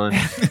Zebulon?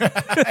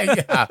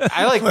 Yeah,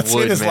 I like let's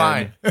would, hit his man.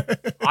 line.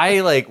 I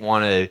like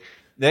want to.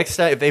 Next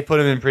time, if they put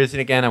him in prison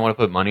again, I want to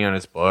put money on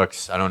his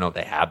books. I don't know if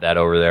they have that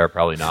over there.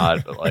 Probably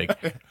not. But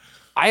like,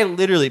 I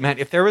literally, man,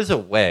 if there was a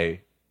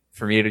way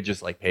for me to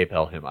just like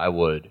PayPal him, I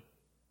would.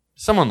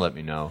 Someone let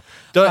me know.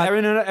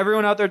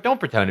 Everyone out there, don't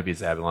pretend to be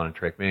Zebulon and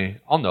trick me.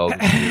 I'll know.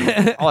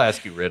 I'll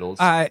ask you riddles.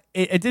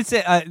 It did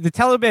say the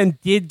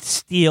Taliban did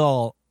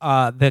steal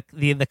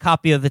the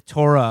copy of the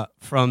Torah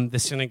from the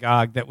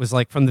synagogue that was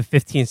like from the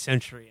 15th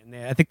century, and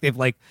I think they've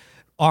like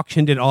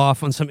auctioned it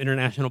off on some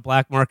international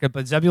black market.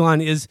 But Zebulon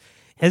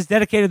has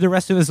dedicated the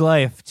rest of his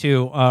life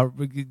to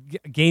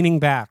gaining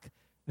back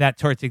that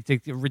Torah,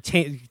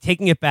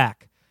 taking it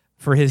back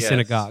for his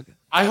synagogue.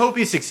 I hope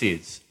he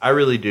succeeds. I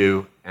really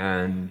do.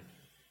 And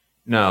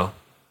no,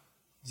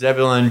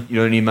 Zebulon, you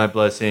don't need my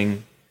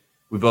blessing.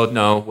 We both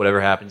know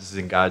whatever happens is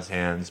in God's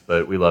hands,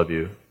 but we love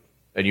you,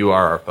 and you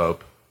are our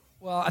Pope.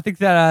 Well, I think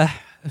that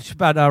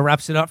about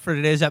wraps it up for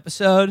today's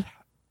episode.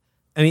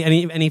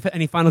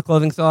 Any final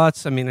closing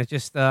thoughts? I mean, it's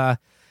just like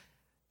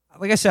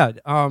I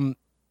said.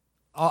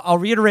 I'll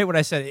reiterate what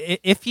I said.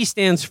 If he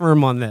stands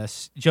firm on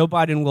this, Joe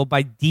Biden will,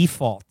 by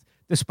default,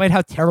 despite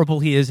how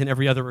terrible he is in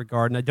every other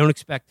regard, and I don't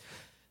expect,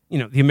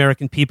 the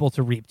American people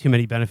to reap too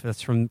many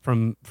benefits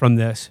from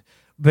this,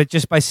 but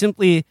just by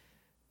simply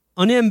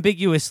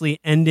unambiguously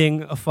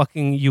ending a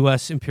fucking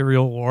U.S.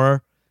 imperial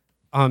war,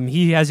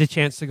 he has a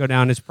chance to go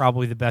down as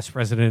probably the best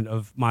president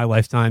of my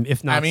lifetime,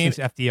 if not since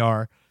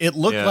FDR. It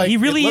looked like he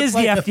really is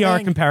the like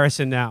FDR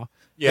comparison now.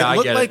 Yeah, it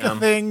looked like a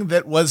thing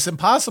that was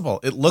impossible.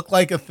 It looked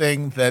like a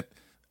thing that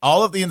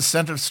all of the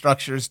incentive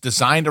structures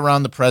designed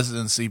around the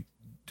presidency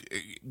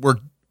were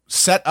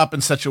set up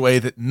in such a way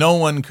that no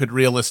one could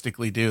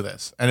realistically do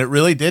this. And it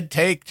really did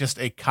take just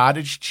a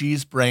cottage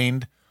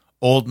cheese-brained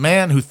old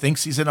man who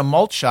thinks he's in a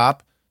malt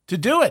shop to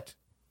do it.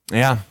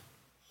 Yeah.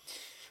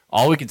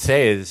 All we can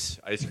say is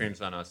ice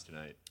cream's on us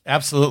tonight.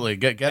 Absolutely.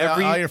 Get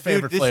all your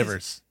favorite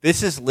flavors.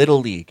 This is Little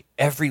League.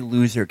 Every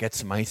loser gets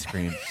some ice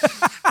cream.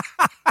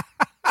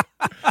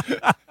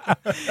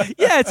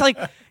 Yeah, it's like,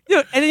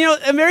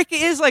 America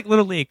is like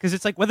Little League, because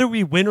it's like whether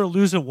we win or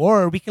lose a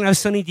war, we can have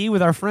Sunny D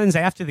with our friends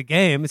after the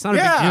game. It's not a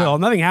big deal.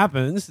 Nothing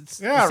happens. It's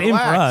the same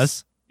relax. for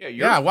us.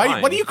 Yeah,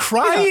 what are you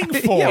crying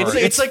for?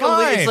 It's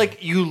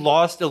like you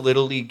lost a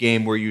Little League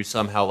game where you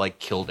somehow like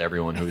killed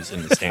everyone who was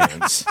in the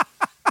stands.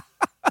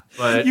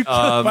 But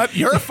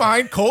you're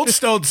fine. Cold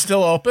Stone's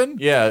still open.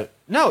 Yeah.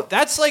 No,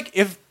 that's like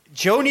if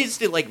Joe needs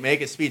to like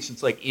make a speech.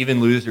 It's like even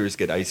losers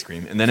get ice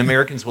cream, and then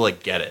Americans will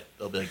like get it.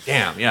 They'll be like,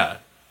 "Damn, yeah,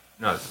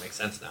 no, it makes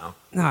sense now."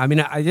 No, I mean,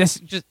 I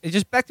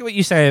just back to what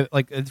you say,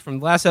 like from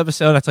the last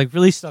episode. That's like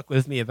really stuck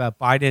with me about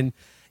Biden.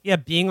 Yeah,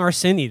 being our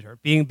sin eater,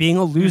 being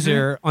a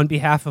loser on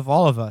behalf of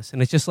all of us,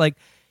 and it's just like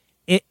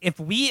if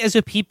we as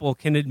a people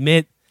can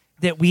admit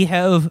that we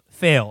have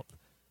failed,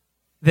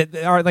 that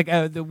are like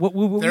what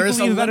we there is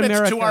a believe about limit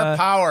America, to our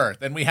power,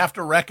 then we have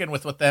to reckon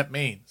with what that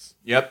means.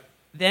 Yep.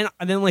 Then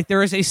like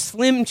there is a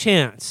slim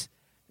chance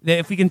that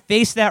if we can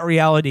face that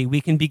reality,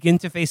 we can begin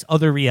to face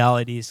other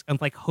realities, and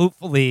like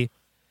hopefully,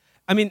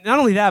 I mean, not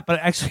only that, but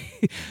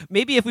actually,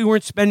 maybe if we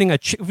weren't spending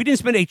if we didn't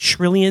spend $1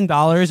 trillion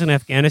in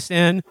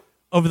Afghanistan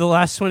over the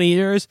last 20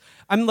 years,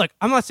 I'm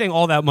not saying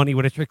all that money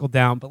would have trickled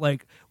down, but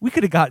like we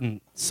could have gotten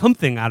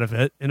something out of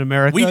it in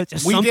America. We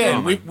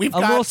did. We've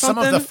got some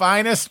of the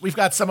finest. We've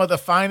got some of the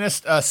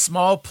finest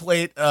small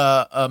plate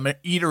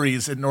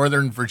eateries in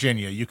Northern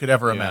Virginia you could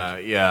ever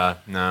imagine. Yeah.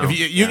 No. If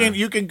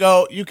you can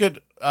go. You could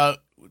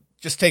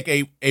just take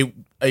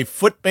a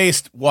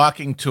foot-based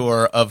walking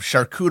tour of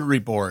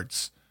charcuterie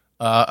boards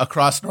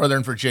across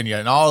Northern Virginia,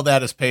 and all of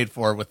that is paid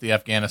for with the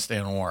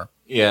Afghanistan war.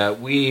 Yeah,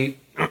 we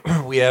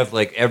have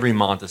like every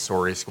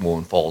Montessori school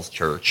in Falls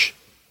Church.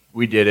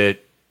 We did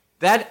it.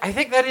 I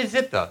think that is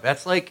it though.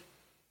 That's like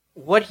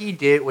what he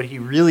did. What he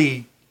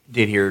really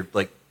did here,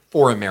 like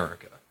for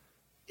America,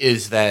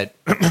 is that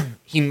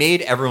he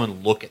made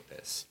everyone look at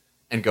this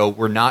and go,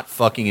 "We're not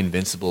fucking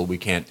invincible. We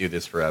can't do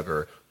this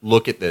forever.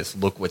 Look at this.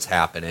 Look what's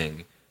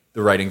happening.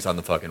 The writing's on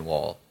the fucking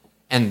wall."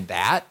 And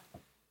that,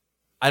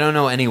 I don't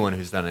know anyone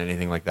who's done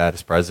anything like that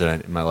as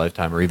president in my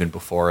lifetime or even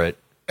before it.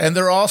 And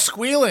they're all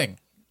squealing.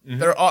 Mm-hmm.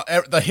 They're all,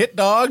 the hit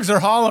dogs are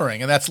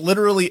hollering, and that's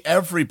literally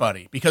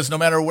everybody. Because no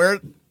matter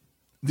where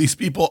these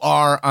people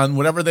are on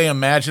whatever they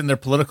imagine their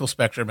political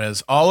spectrum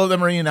is, all of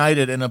them are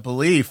united in a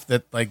belief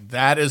that like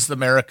that is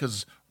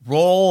America's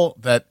role.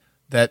 That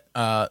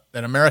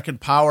American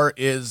power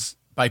is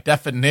by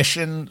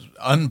definition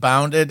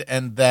unbounded,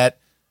 and that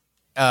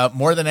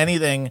more than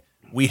anything,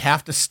 we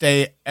have to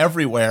stay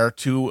everywhere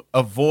to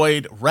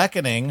avoid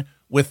reckoning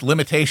with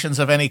limitations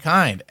of any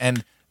kind.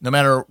 And no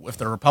matter if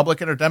they're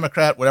Republican or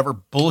Democrat, whatever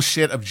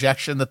bullshit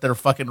objection that they're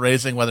fucking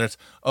raising, whether it's,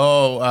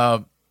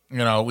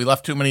 we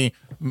left too many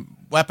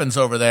weapons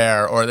over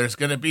there, or there's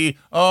going to be,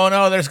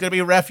 there's going to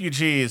be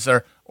refugees,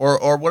 or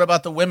what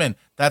about the women?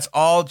 That's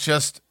all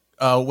just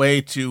a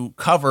way to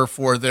cover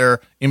for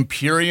their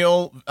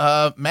imperial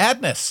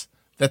madness.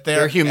 That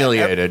they're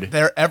humiliated.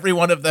 Every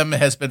one of them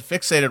has been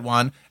fixated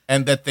on,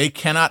 and that they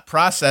cannot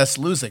process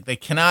losing. They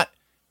cannot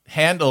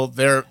handle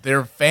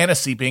their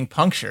fantasy being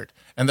punctured.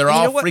 And they're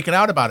all freaking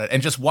out about it.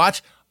 And just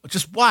watch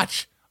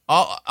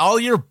all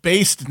your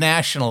based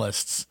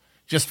nationalists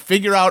just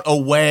figure out a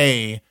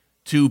way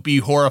to be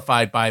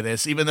horrified by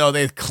this, even though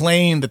they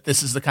claim that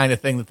this is the kind of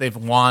thing that they've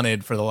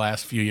wanted for the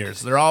last few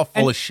years. They're all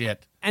full of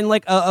shit. And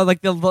like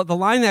the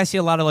line that I see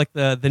a lot of like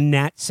the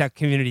NatSec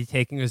community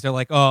taking is they're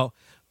like, oh,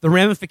 the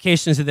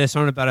ramifications of this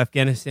aren't about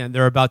Afghanistan.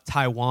 They're about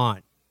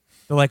Taiwan.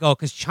 They're like, oh,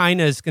 because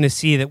China is going to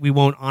see that we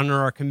won't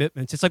honor our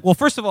commitments. It's like, well,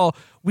 first of all,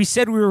 we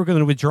said we were going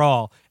to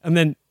withdraw. And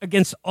then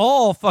against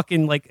all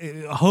fucking like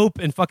hope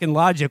and fucking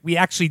logic, we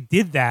actually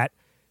did that.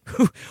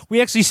 We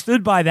actually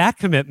stood by that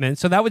commitment.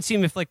 So that would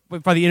seem if like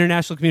by the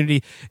international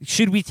community,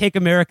 should we take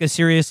America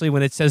seriously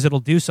when it says it'll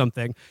do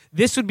something?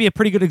 This would be a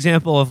pretty good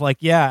example of like,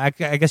 yeah,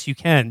 I guess you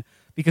can,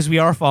 because we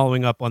are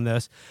following up on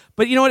this.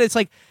 But you know what? It's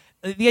like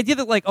the idea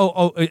that like,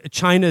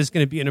 China is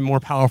going to be in a more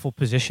powerful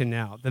position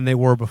now than they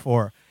were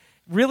before.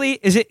 Really,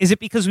 is it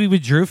because we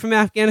withdrew from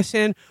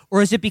Afghanistan,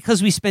 or is it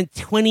because we spent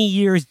 20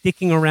 years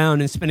dicking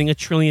around and spending $1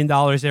 trillion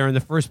there in the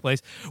first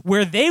place,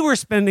 where they were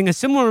spending a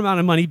similar amount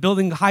of money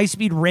building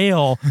high-speed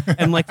rail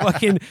and like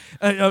fucking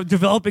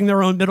developing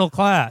their own middle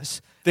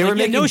class? They were Like,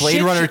 yeah, making no Blade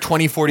shit, Runner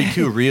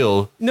 2042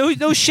 real.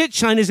 No shit,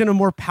 China's in a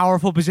more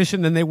powerful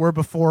position than they were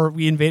before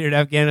we invaded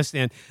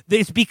Afghanistan.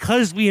 It's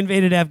because we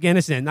invaded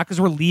Afghanistan, not because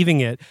we're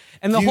leaving it.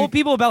 And the whole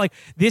people about like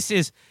this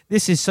is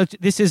such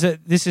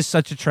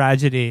a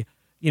tragedy.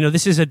 You know,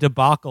 this is a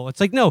debacle. It's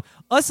like, no,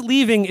 us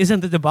leaving isn't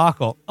the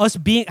debacle. Us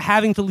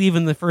having to leave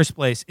in the first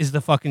place is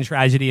the fucking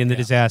tragedy and the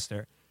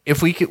disaster.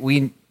 If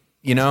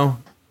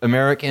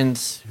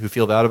Americans who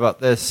feel bad about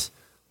this,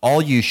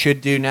 all you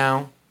should do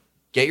now,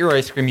 get your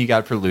ice cream you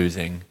got for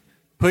losing,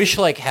 push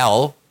like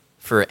hell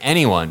for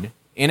anyone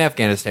in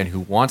Afghanistan who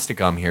wants to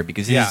come here,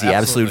 because it is the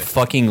absolute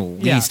fucking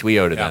least we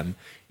owe to them.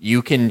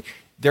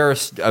 There are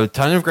a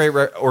ton of great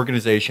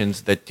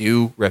organizations that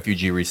do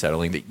refugee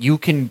resettling that you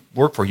can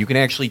work for. You can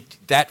actually,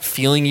 that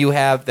feeling you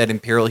have, that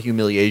imperial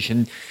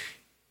humiliation,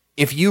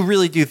 if you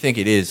really do think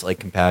it is like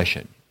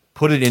compassion,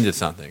 put it into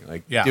something.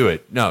 Like, do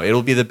it. No,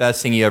 it'll be the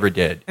best thing you ever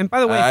did. And by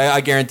the way,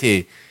 I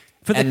guarantee.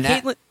 For the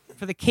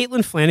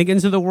Caitlin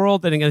Flanagans of the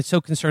world that are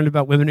so concerned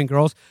about women and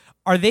girls,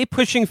 are they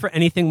pushing for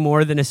anything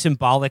more than a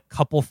symbolic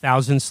couple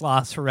thousand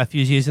slots for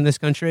refugees in this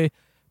country?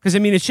 Because, I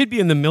mean, it should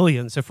be in the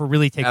millions if we're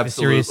really taking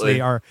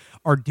seriously our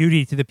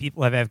duty to the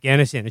people of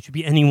Afghanistan. It should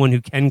be anyone who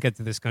can get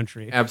to this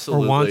country or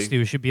wants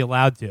to should be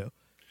allowed to.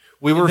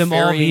 We were them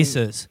all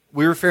visas.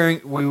 We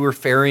were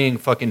ferrying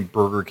fucking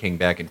Burger King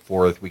back and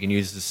forth. We can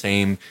use the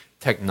same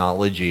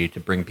technology to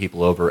bring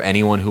people over.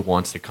 Anyone who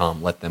wants to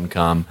come, let them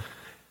come.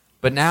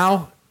 But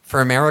now,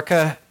 for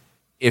America,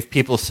 if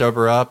people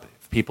sober up,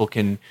 if people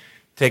can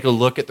take a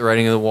look at the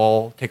writing on the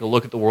wall, take a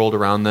look at the world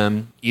around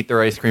them, eat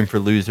their ice cream for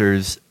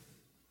losers,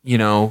 you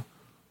know,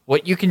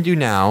 what you can do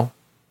now,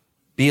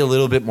 be a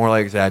little bit more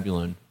like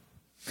Zabulon.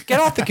 Get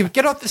off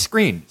the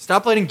screen.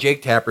 Stop letting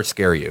Jake Tapper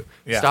scare you.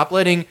 Yeah. Stop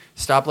letting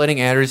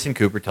Anderson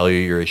Cooper tell you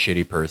you're a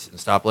shitty person.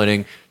 Stop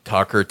letting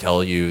Tucker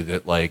tell you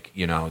that, like,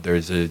 you know,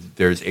 there's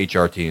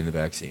HRT in the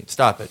vaccine.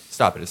 Stop it.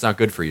 It's not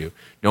good for you.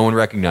 No one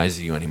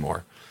recognizes you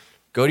anymore.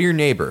 Go to your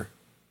neighbor.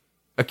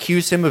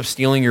 Accuse him of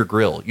stealing your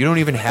grill. You don't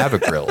even have a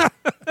grill.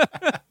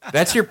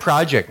 That's your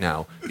project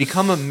now.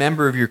 Become a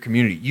member of your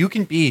community. You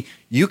can be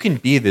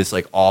this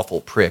like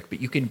awful prick,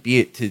 but you can be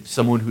it to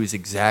someone who's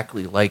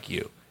exactly like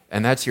you.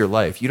 And that's your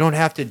life. You don't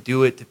have to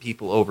do it to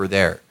people over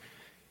there.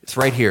 It's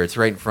right here. It's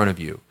right in front of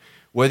you.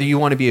 Whether you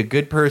want to be a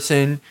good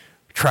person,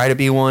 try to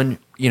be one,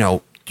 you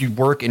know, you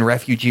work in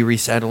refugee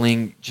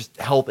resettling, just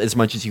help as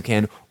much as you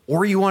can,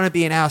 or you want to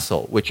be an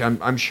asshole, which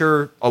I'm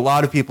sure a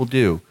lot of people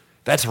do.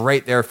 That's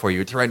right there for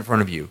you. It's right in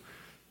front of you.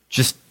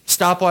 Just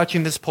stop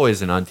watching this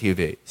poison on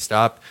TV.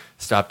 Stop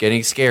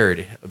getting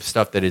scared of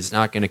stuff that is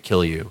not going to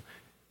kill you.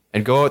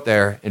 And go out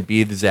there and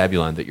be the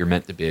Zabulon that you're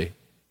meant to be.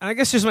 And I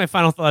guess just my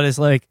final thought is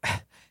like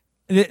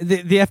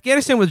the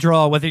Afghanistan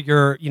withdrawal, whether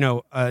you're, you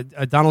know,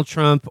 a Donald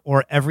Trump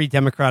or every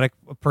Democratic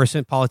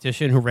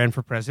politician who ran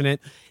for president,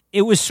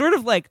 it was sort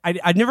of like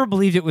I never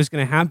believed it was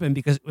going to happen,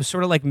 because it was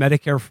sort of like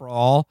Medicare for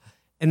all,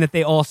 and that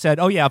they all said,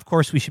 "Oh yeah, of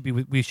course we should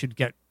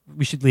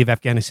leave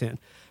Afghanistan."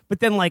 But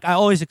then, like, I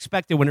always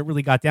expected when it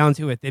really got down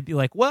to it, they'd be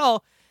like,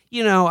 "Well,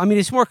 you know, I mean,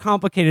 it's more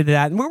complicated than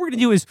that, and what we're going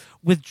to do is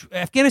with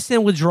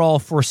Afghanistan withdrawal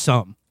for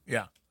some."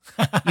 Yeah.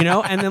 You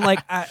know, and then, like,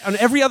 on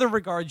every other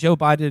regard, Joe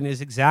Biden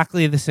is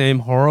exactly the same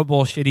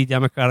horrible, shitty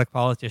Democratic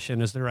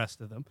politician as the rest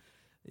of them.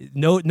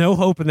 No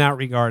hope in that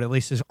regard, at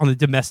least on the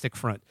domestic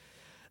front.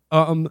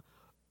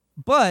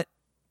 But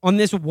on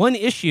this one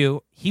issue,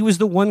 he was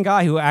the one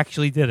guy who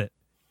actually did it,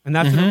 and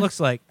that's what it looks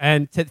like.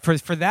 And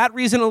for that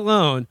reason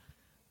alone,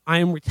 I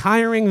am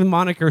retiring the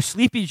moniker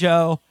Sleepy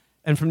Joe,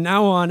 and from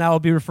now on, I will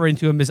be referring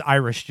to him as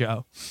Irish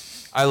Joe.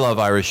 I love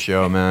Irish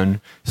Joe,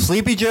 man.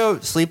 Sleepy Joe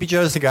is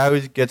the guy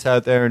who gets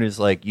out there and is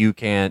like, you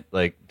can't,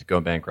 like,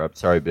 go bankrupt.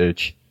 Sorry,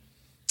 bitch.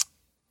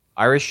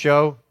 Irish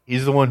Joe,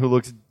 he's the one who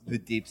looks the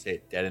deep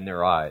state dead in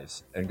their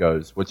eyes and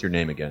goes, what's your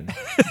name again?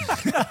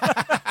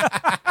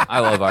 I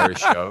love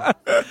Irish Joe.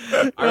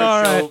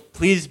 Irish Joe,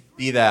 please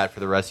be that for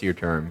the rest of your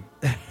term.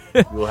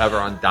 We'll have her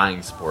on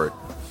Dying Sport.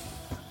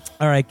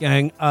 All right,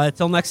 gang.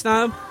 Till next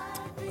time.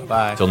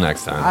 Bye. Till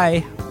next time.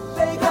 Bye.